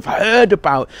world have heard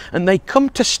about, and they come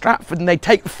to Stratford and they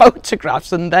take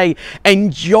photographs and they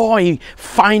enjoy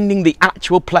finding the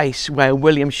actual place where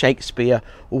William Shakespeare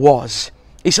was.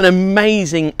 It's an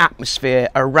amazing atmosphere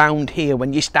around here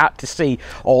when you start to see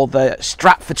all the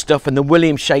Stratford stuff and the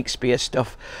William Shakespeare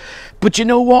stuff. But you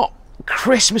know what?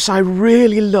 Christmas I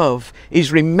really love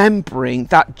is remembering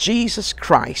that Jesus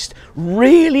Christ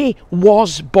really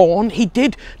was born. He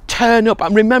did turn up.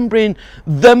 I'm remembering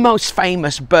the most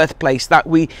famous birthplace that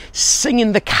we sing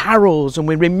in the carols, and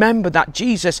we remember that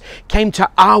Jesus came to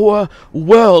our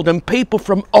world, and people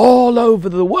from all over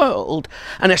the world,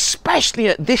 and especially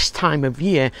at this time of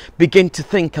year, begin to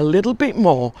think a little bit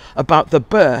more about the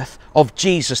birth of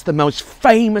Jesus, the most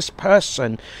famous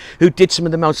person who did some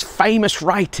of the most famous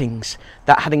writings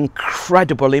that had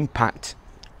incredible impact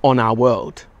on our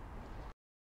world.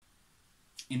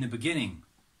 In the beginning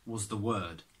was the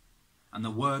Word, and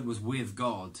the Word was with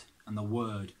God, and the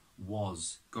Word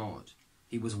was God.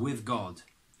 He was with God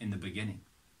in the beginning.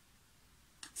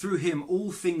 Through him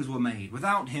all things were made.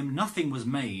 Without him nothing was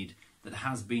made that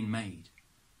has been made.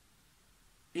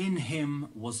 In him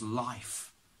was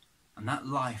life, and that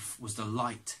life was the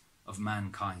light of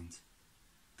mankind.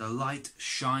 The light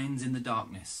shines in the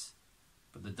darkness,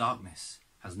 but the darkness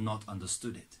has not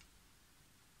understood it.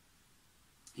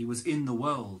 He was in the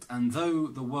world, and though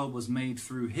the world was made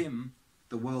through him,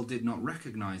 the world did not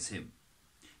recognize him.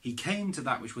 He came to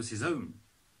that which was his own,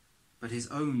 but his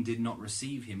own did not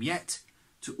receive him. Yet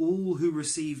to all who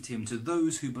received him, to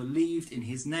those who believed in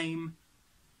his name,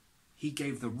 he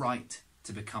gave the right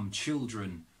to become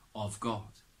children of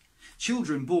God.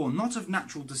 Children born not of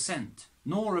natural descent,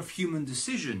 nor of human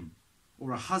decision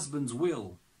or a husband's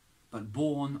will, but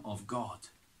born of God.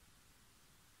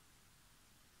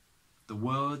 The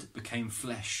Word became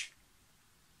flesh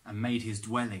and made his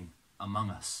dwelling among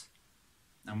us.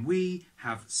 And we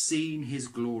have seen his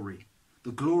glory,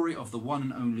 the glory of the one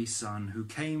and only Son, who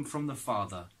came from the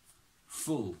Father,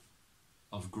 full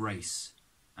of grace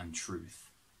and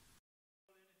truth.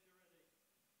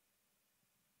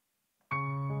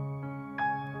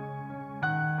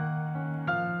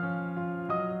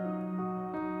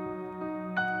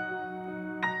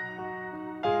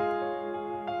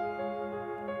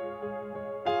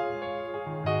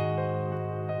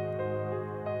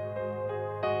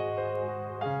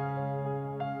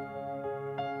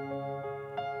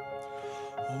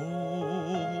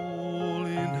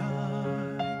 Holy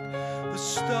night, the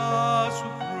stars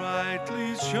were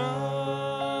brightly shining.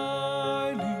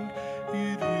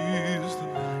 It is the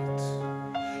night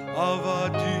of our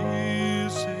dear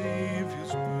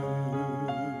Saviour's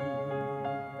birth.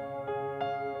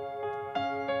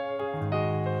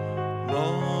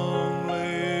 Long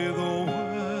lay the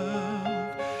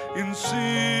world in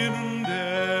sin and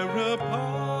error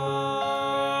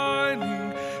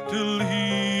pining, till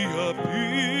he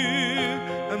appeared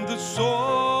and the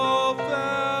soul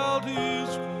felt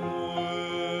his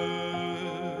word.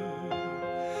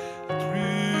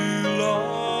 Thrill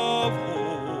of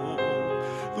hope,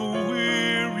 the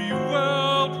weary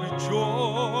world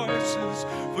rejoices,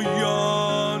 for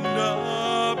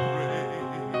yonder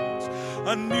breaks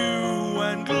a new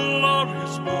and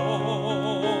glorious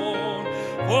morn.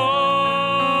 Fall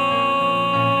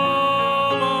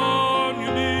on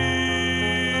your knees,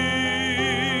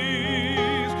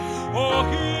 oh,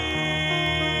 hear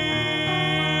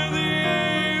the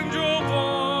angel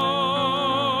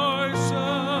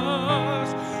voices,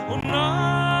 oh, night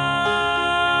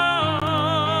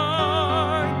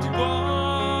divine,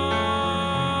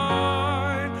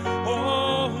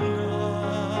 oh,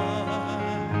 night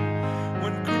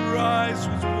when Christ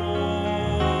was born,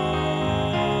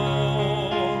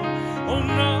 oh,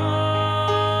 night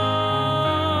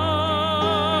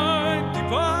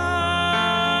divine,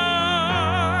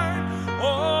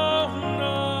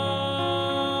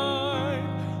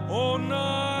 oh,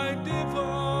 night divine.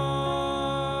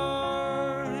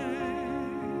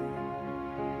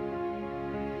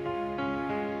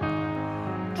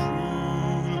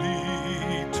 Truly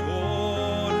he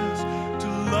taught us to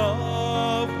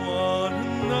love one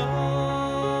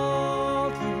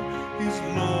another. His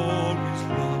law is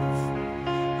love,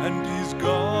 and his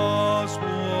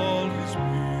gospel is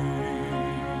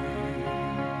peace.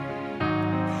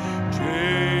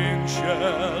 Chains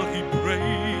shall he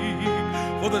break,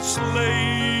 for the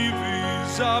slave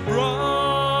is our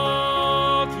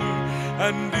brother,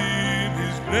 and in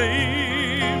his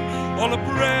name all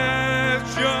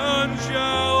oppression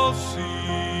shall cease.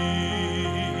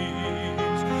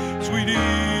 Sweet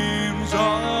hymns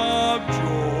of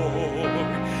joy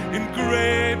in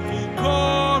grateful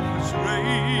chorus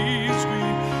raise we,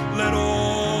 let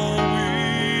all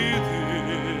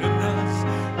within us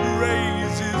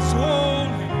praise his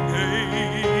holy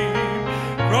name.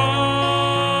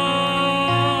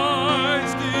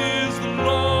 Christ is the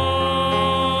Lord,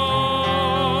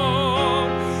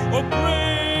 oh,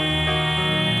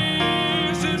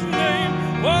 praise his name.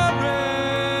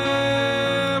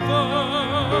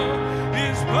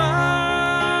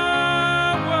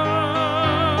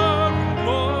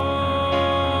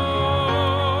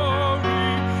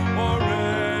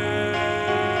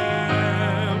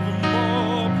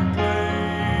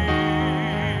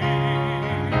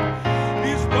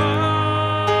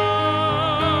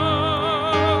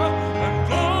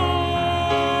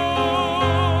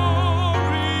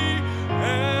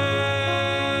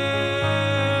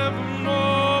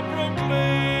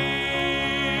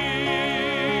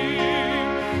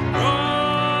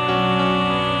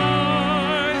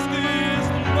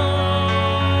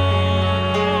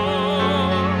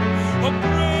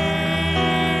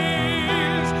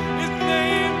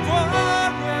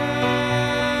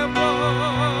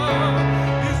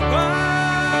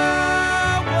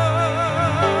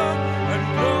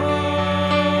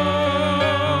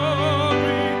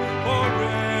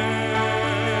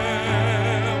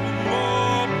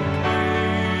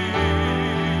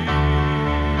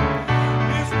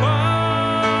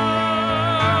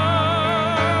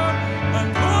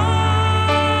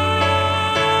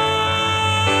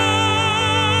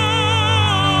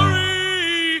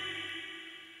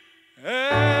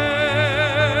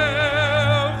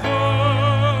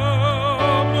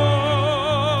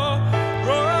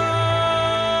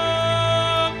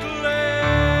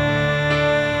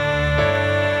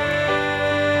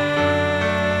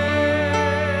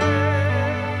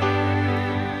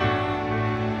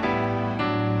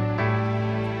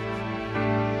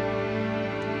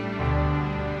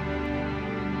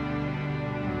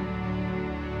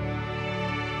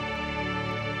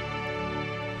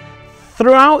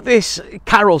 Throughout this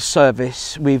carol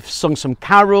service, we've sung some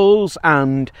carols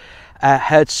and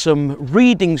heard some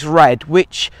readings read,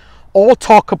 which all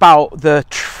talk about the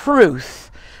truth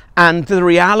and the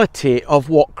reality of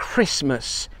what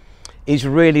Christmas is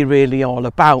really, really all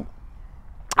about.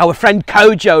 Our friend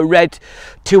Kojo read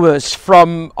to us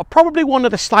from probably one of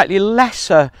the slightly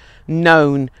lesser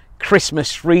known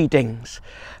Christmas readings,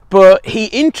 but he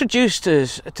introduced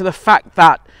us to the fact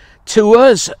that to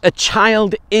us a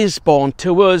child is born,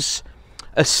 to us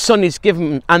a son is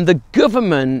given, and the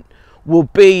government will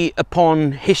be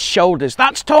upon his shoulders.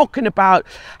 That's talking about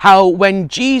how when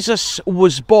Jesus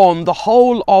was born, the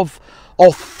whole of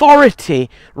authority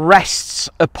rests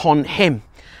upon him.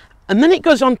 And then it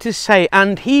goes on to say,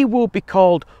 and he will be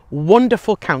called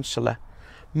Wonderful Counselor,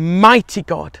 Mighty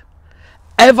God,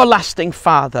 Everlasting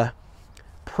Father,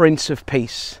 Prince of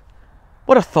Peace.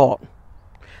 What a thought.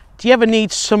 Do you ever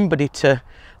need somebody to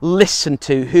listen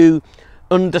to who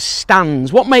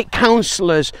understands? What makes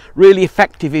counsellors really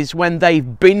effective is when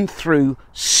they've been through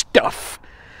stuff.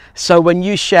 So when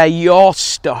you share your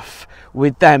stuff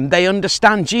with them, they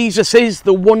understand. Jesus is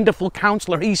the wonderful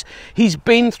counselor. He's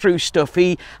been through stuff.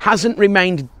 He hasn't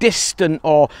remained distant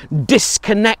or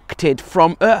disconnected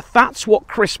from earth. That's what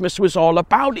Christmas was all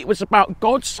about. It was about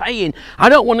God saying, I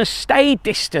don't want to stay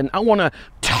distant. I want to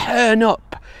turn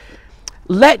up.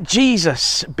 Let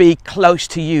Jesus be close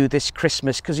to you this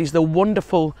Christmas, because he's the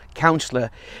wonderful counselor.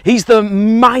 He's the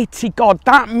mighty God.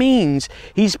 That means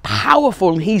he's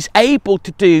powerful and he's able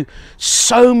to do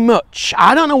so much.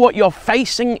 I don't know what you're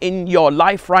facing in your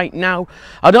life right now.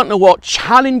 I don't know what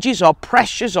challenges or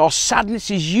pressures or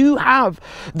sadnesses you have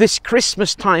this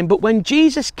Christmas time. But when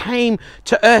Jesus came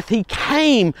to earth, he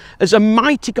came as a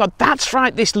mighty God. That's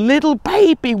right. This little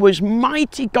baby was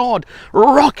mighty God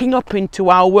rocking up into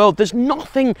our world. There's nothing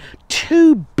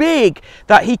too big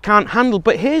that he can't handle.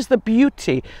 But here's the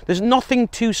beauty. There's nothing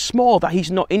too small that he's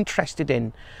not interested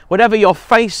in. Whatever you're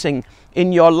facing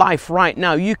in your life right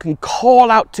now, you can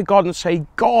call out to God and say,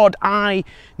 God, I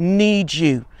need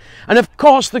you. And of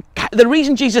course, the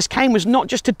reason Jesus came was not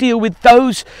just to deal with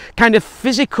those kind of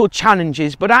physical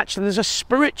challenges, but actually there's a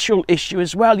spiritual issue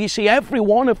as well. You see, every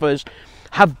one of us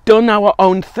have done our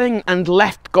own thing and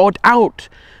left God out.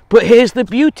 But here's the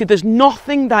beauty. There's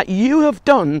nothing that you have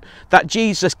done that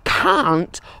Jesus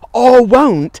can't or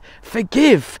won't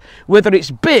forgive. Whether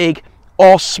it's big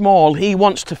or small, he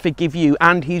wants to forgive you,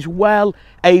 and he's well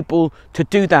able to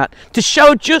do that. To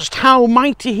show just how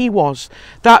mighty he was,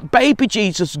 that baby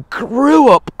Jesus grew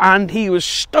up and he was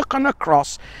stuck on a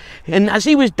cross. And as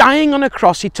he was dying on a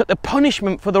cross, he took the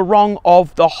punishment for the wrong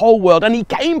of the whole world, and he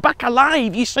came back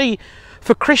alive. You see,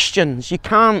 for Christians, you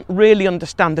can't really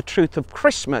understand the truth of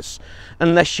Christmas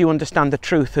unless you understand the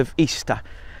truth of Easter,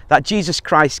 that Jesus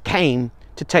Christ came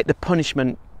to take the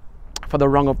punishment for the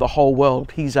wrong of the whole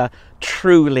world. He's a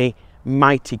truly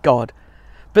mighty God.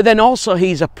 But then also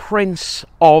he's a Prince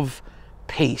of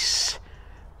Peace.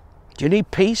 Do you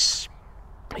need peace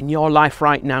in your life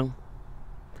right now?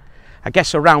 I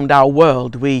guess around our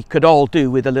world we could all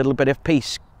do with a little bit of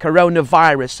peace.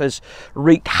 Coronavirus has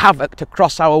wreaked havoc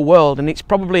across our world, and it's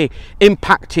probably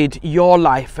impacted your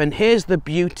life. And here's the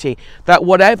beauty, that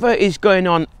whatever is going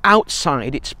on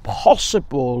outside, it's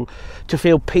possible to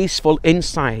feel peaceful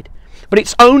inside. But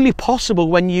it's only possible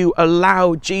when you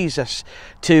allow Jesus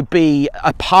to be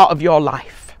a part of your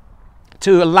life,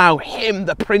 to allow him,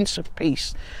 the Prince of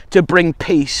Peace, to bring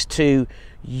peace to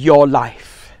your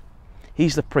life.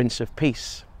 He's the Prince of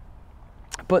Peace.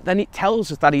 But then it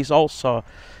tells us that he's also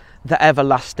the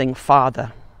everlasting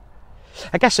Father.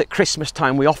 I guess at Christmas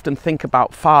time we often think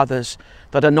about fathers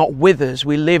that are not with us.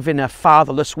 We live in a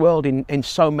fatherless world in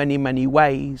so many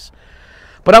ways.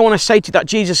 But I want to say to you that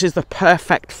Jesus is the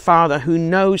perfect Father who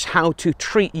knows how to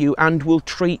treat you and will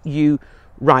treat you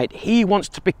right. He wants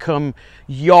to become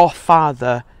your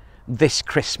Father this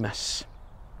Christmas.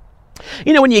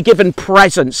 You know, when you're given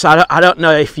presents, I don't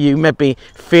know if you maybe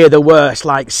fear the worst,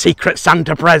 like Secret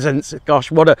Santa presents.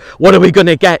 Gosh, what are we going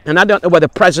to get? And I don't know whether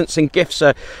presents and gifts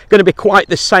are going to be quite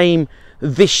the same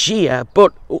this year.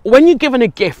 But when you're given a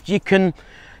gift, you can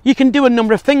do a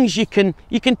number of things. You can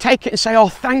take it and say, oh,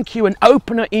 thank you, and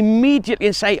open it immediately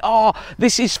and say, oh,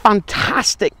 this is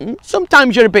fantastic. And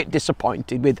sometimes you're a bit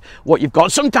disappointed with what you've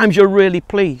got. Sometimes you're really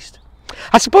pleased.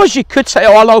 I suppose you could say,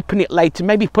 oh, I'll open it later,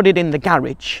 maybe put it in the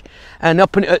garage and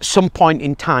open it at some point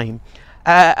in time.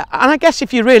 And I guess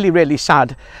if you're really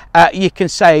sad, you can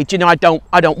say, do you know, I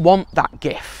don't want that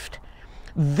gift.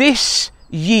 This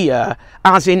year,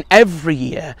 as in every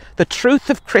year, the truth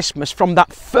of Christmas from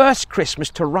that first Christmas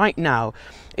to right now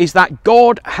is that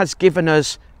God has given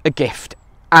us a gift.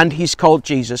 and he's called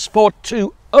Jesus. For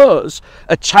to us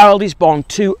a child is born,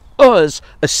 to us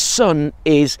a son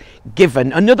is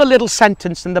given. Another little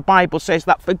sentence in the Bible says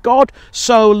that for God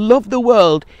so loved the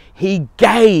world, he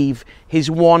gave his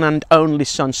one and only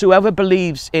son. So whoever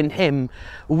believes in him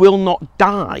will not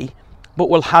die, but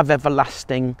will have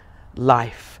everlasting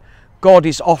life. God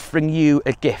is offering you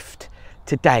a gift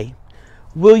today.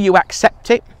 Will you accept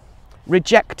it,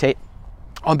 reject it,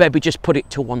 or maybe just put it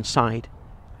to one side?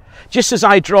 Just as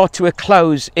I draw to a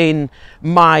close in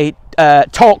my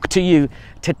talk to you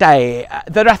today,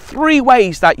 there are three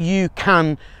ways that you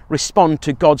can respond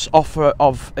to God's offer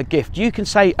of a gift. You can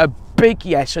say a big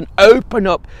yes and open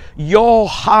up your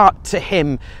heart to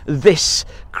him this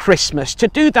Christmas. To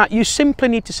do that, you simply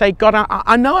need to say, God,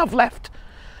 I know I've left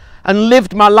and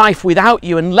lived my life without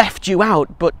you and left you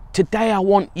out, but today I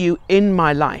want you in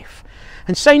my life.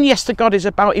 And saying yes to God is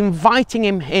about inviting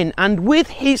him in, and with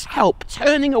his help,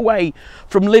 turning away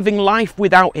from living life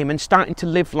without him and starting to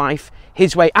live life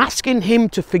his way, asking him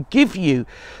to forgive you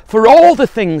for all the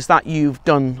things that you've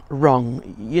done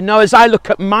wrong. You know, as I look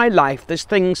at my life, there's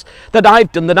things that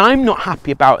I've done that I'm not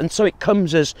happy about, and so it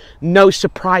comes as no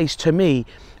surprise to me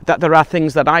that there are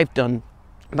things that I've done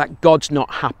that God's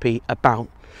not happy about.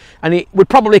 And it would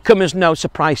probably come as no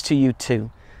surprise to you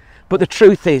too. But the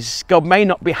truth is, God may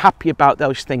not be happy about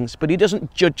those things, but he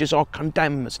doesn't judge us or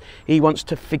condemn us. He wants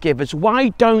to forgive us. Why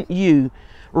don't you,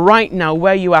 right now,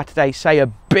 where you are today, say a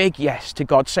big yes to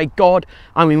God? Say, God,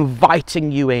 I'm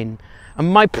inviting you in.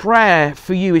 And my prayer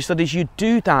for you is that as you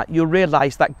do that, you'll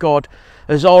realize that God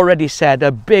has already said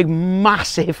a big,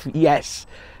 massive yes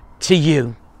to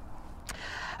you.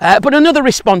 But another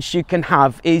response you can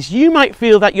have is you might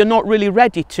feel that you're not really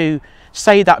ready to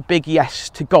say that big yes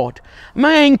to God.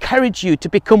 May I encourage you to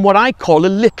become what I call a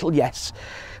little yes,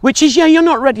 which is, yeah, you're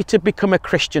not ready to become a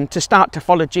Christian, to start to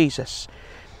follow Jesus.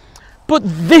 But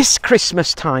this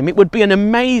Christmas time, it would be an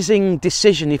amazing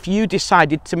decision if you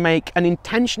decided to make an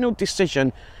intentional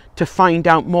decision to find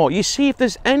out more. You see, if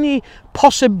there's any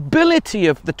possibility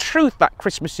of the truth that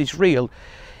Christmas is real,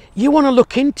 you want to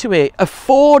look into it.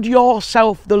 Afford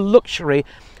yourself the luxury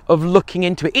of looking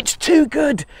into it. It's too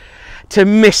good to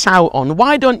miss out on.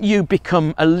 Why don't you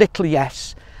become a little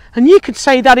yes? And you could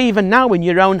say that even now in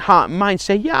your own heart and mind.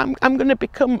 Say, yeah, I'm going to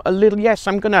become a little yes.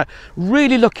 I'm going to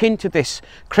really look into this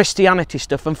Christianity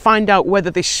stuff and find out whether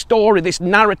this story, this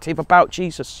narrative about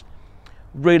Jesus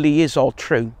really is all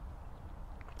true.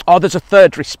 Or there's a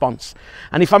third response.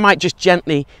 And if I might just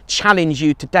gently challenge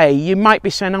you today, you might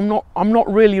be saying, I'm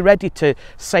not really ready to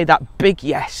say that big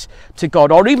yes to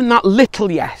God, or even that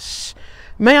little yes.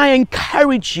 May I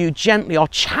encourage you gently, or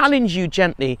challenge you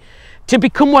gently, to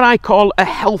become what I call a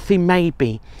healthy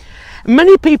maybe.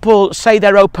 Many people say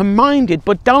they're open-minded,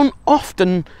 but don't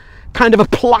often kind of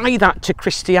apply that to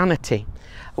Christianity.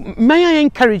 May I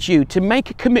encourage you to make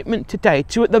a commitment today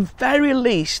to, at the very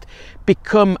least,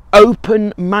 become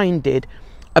open-minded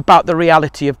about the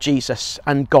reality of Jesus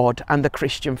and God and the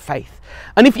Christian faith.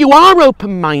 And if you are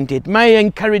open-minded, may I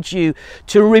encourage you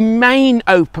to remain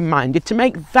open-minded, to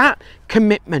make that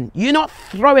commitment. You're not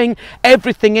throwing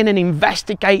everything in and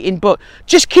investigating, but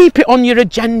just keep it on your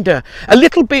agenda a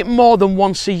little bit more than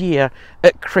once a year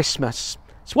at Christmas.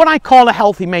 It's what I call a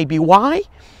healthy maybe. Why?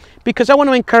 Because I want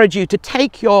to encourage you to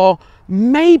take your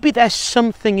maybe there's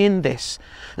something in this,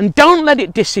 and don't let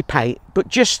it dissipate, but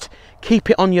just keep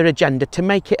it on your agenda to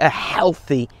make it a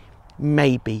healthy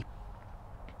maybe.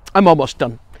 I'm almost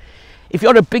done. If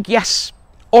you're a big yes,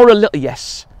 or a little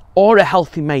yes, or a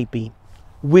healthy maybe,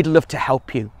 we'd love to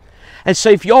help you. And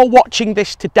so if you're watching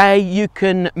this today, you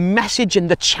can message in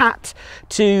the chat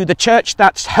to the church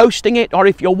that's hosting it, or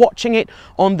if you're watching it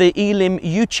on the ELIM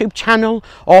YouTube channel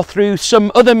or through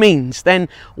some other means, then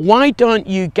why don't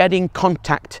you get in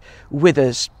contact with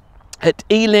us at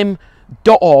elim.org.uk.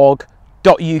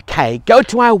 Go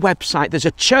to our website, there's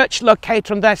a church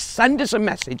locator on there, send us a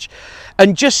message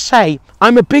and just say,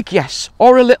 I'm a big yes,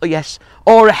 or a little yes,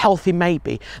 or a healthy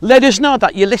maybe. Let us know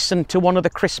that you listened to one of the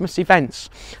Christmas events,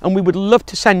 and we would love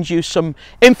to send you some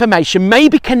information,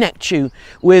 maybe connect you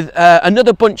with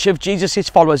another bunch of Jesus's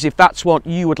followers if that's what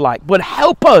you would like. But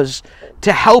help us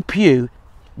to help you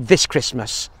this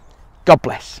Christmas. God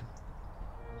bless.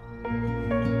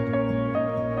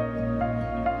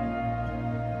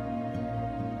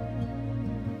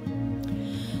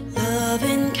 Love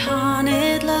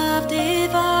incarnate, love divine,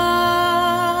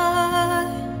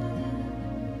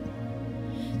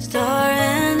 star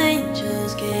and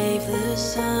angels gave the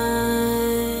sign.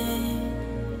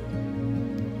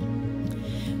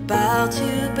 Bow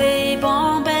to babe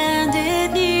on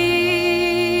bended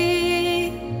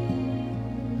knee,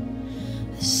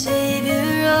 the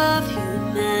Savior of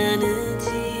humanity.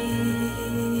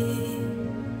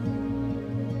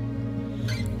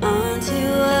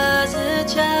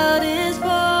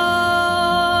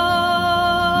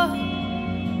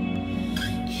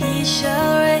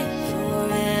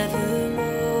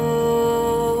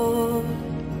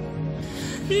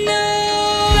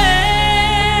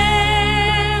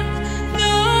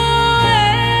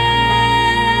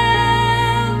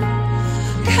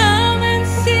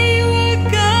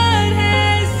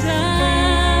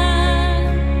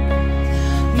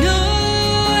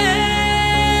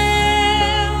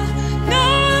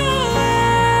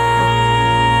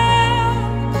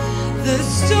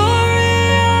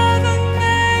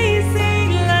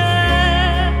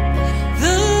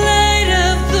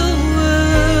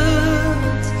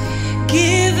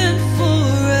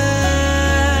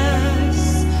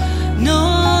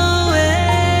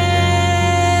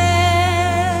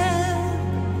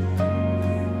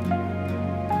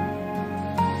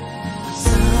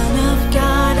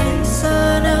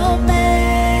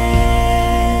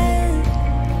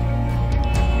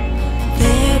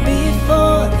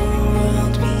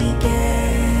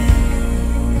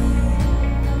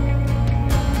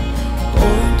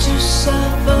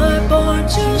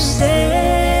 to save,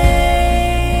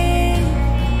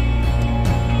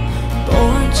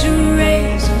 born to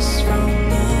raise us from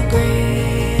the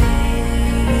grave.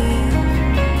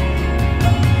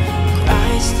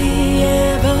 Christ the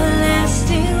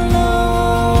everlasting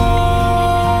Lord,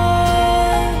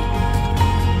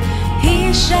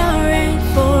 He shall reign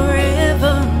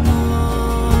forevermore.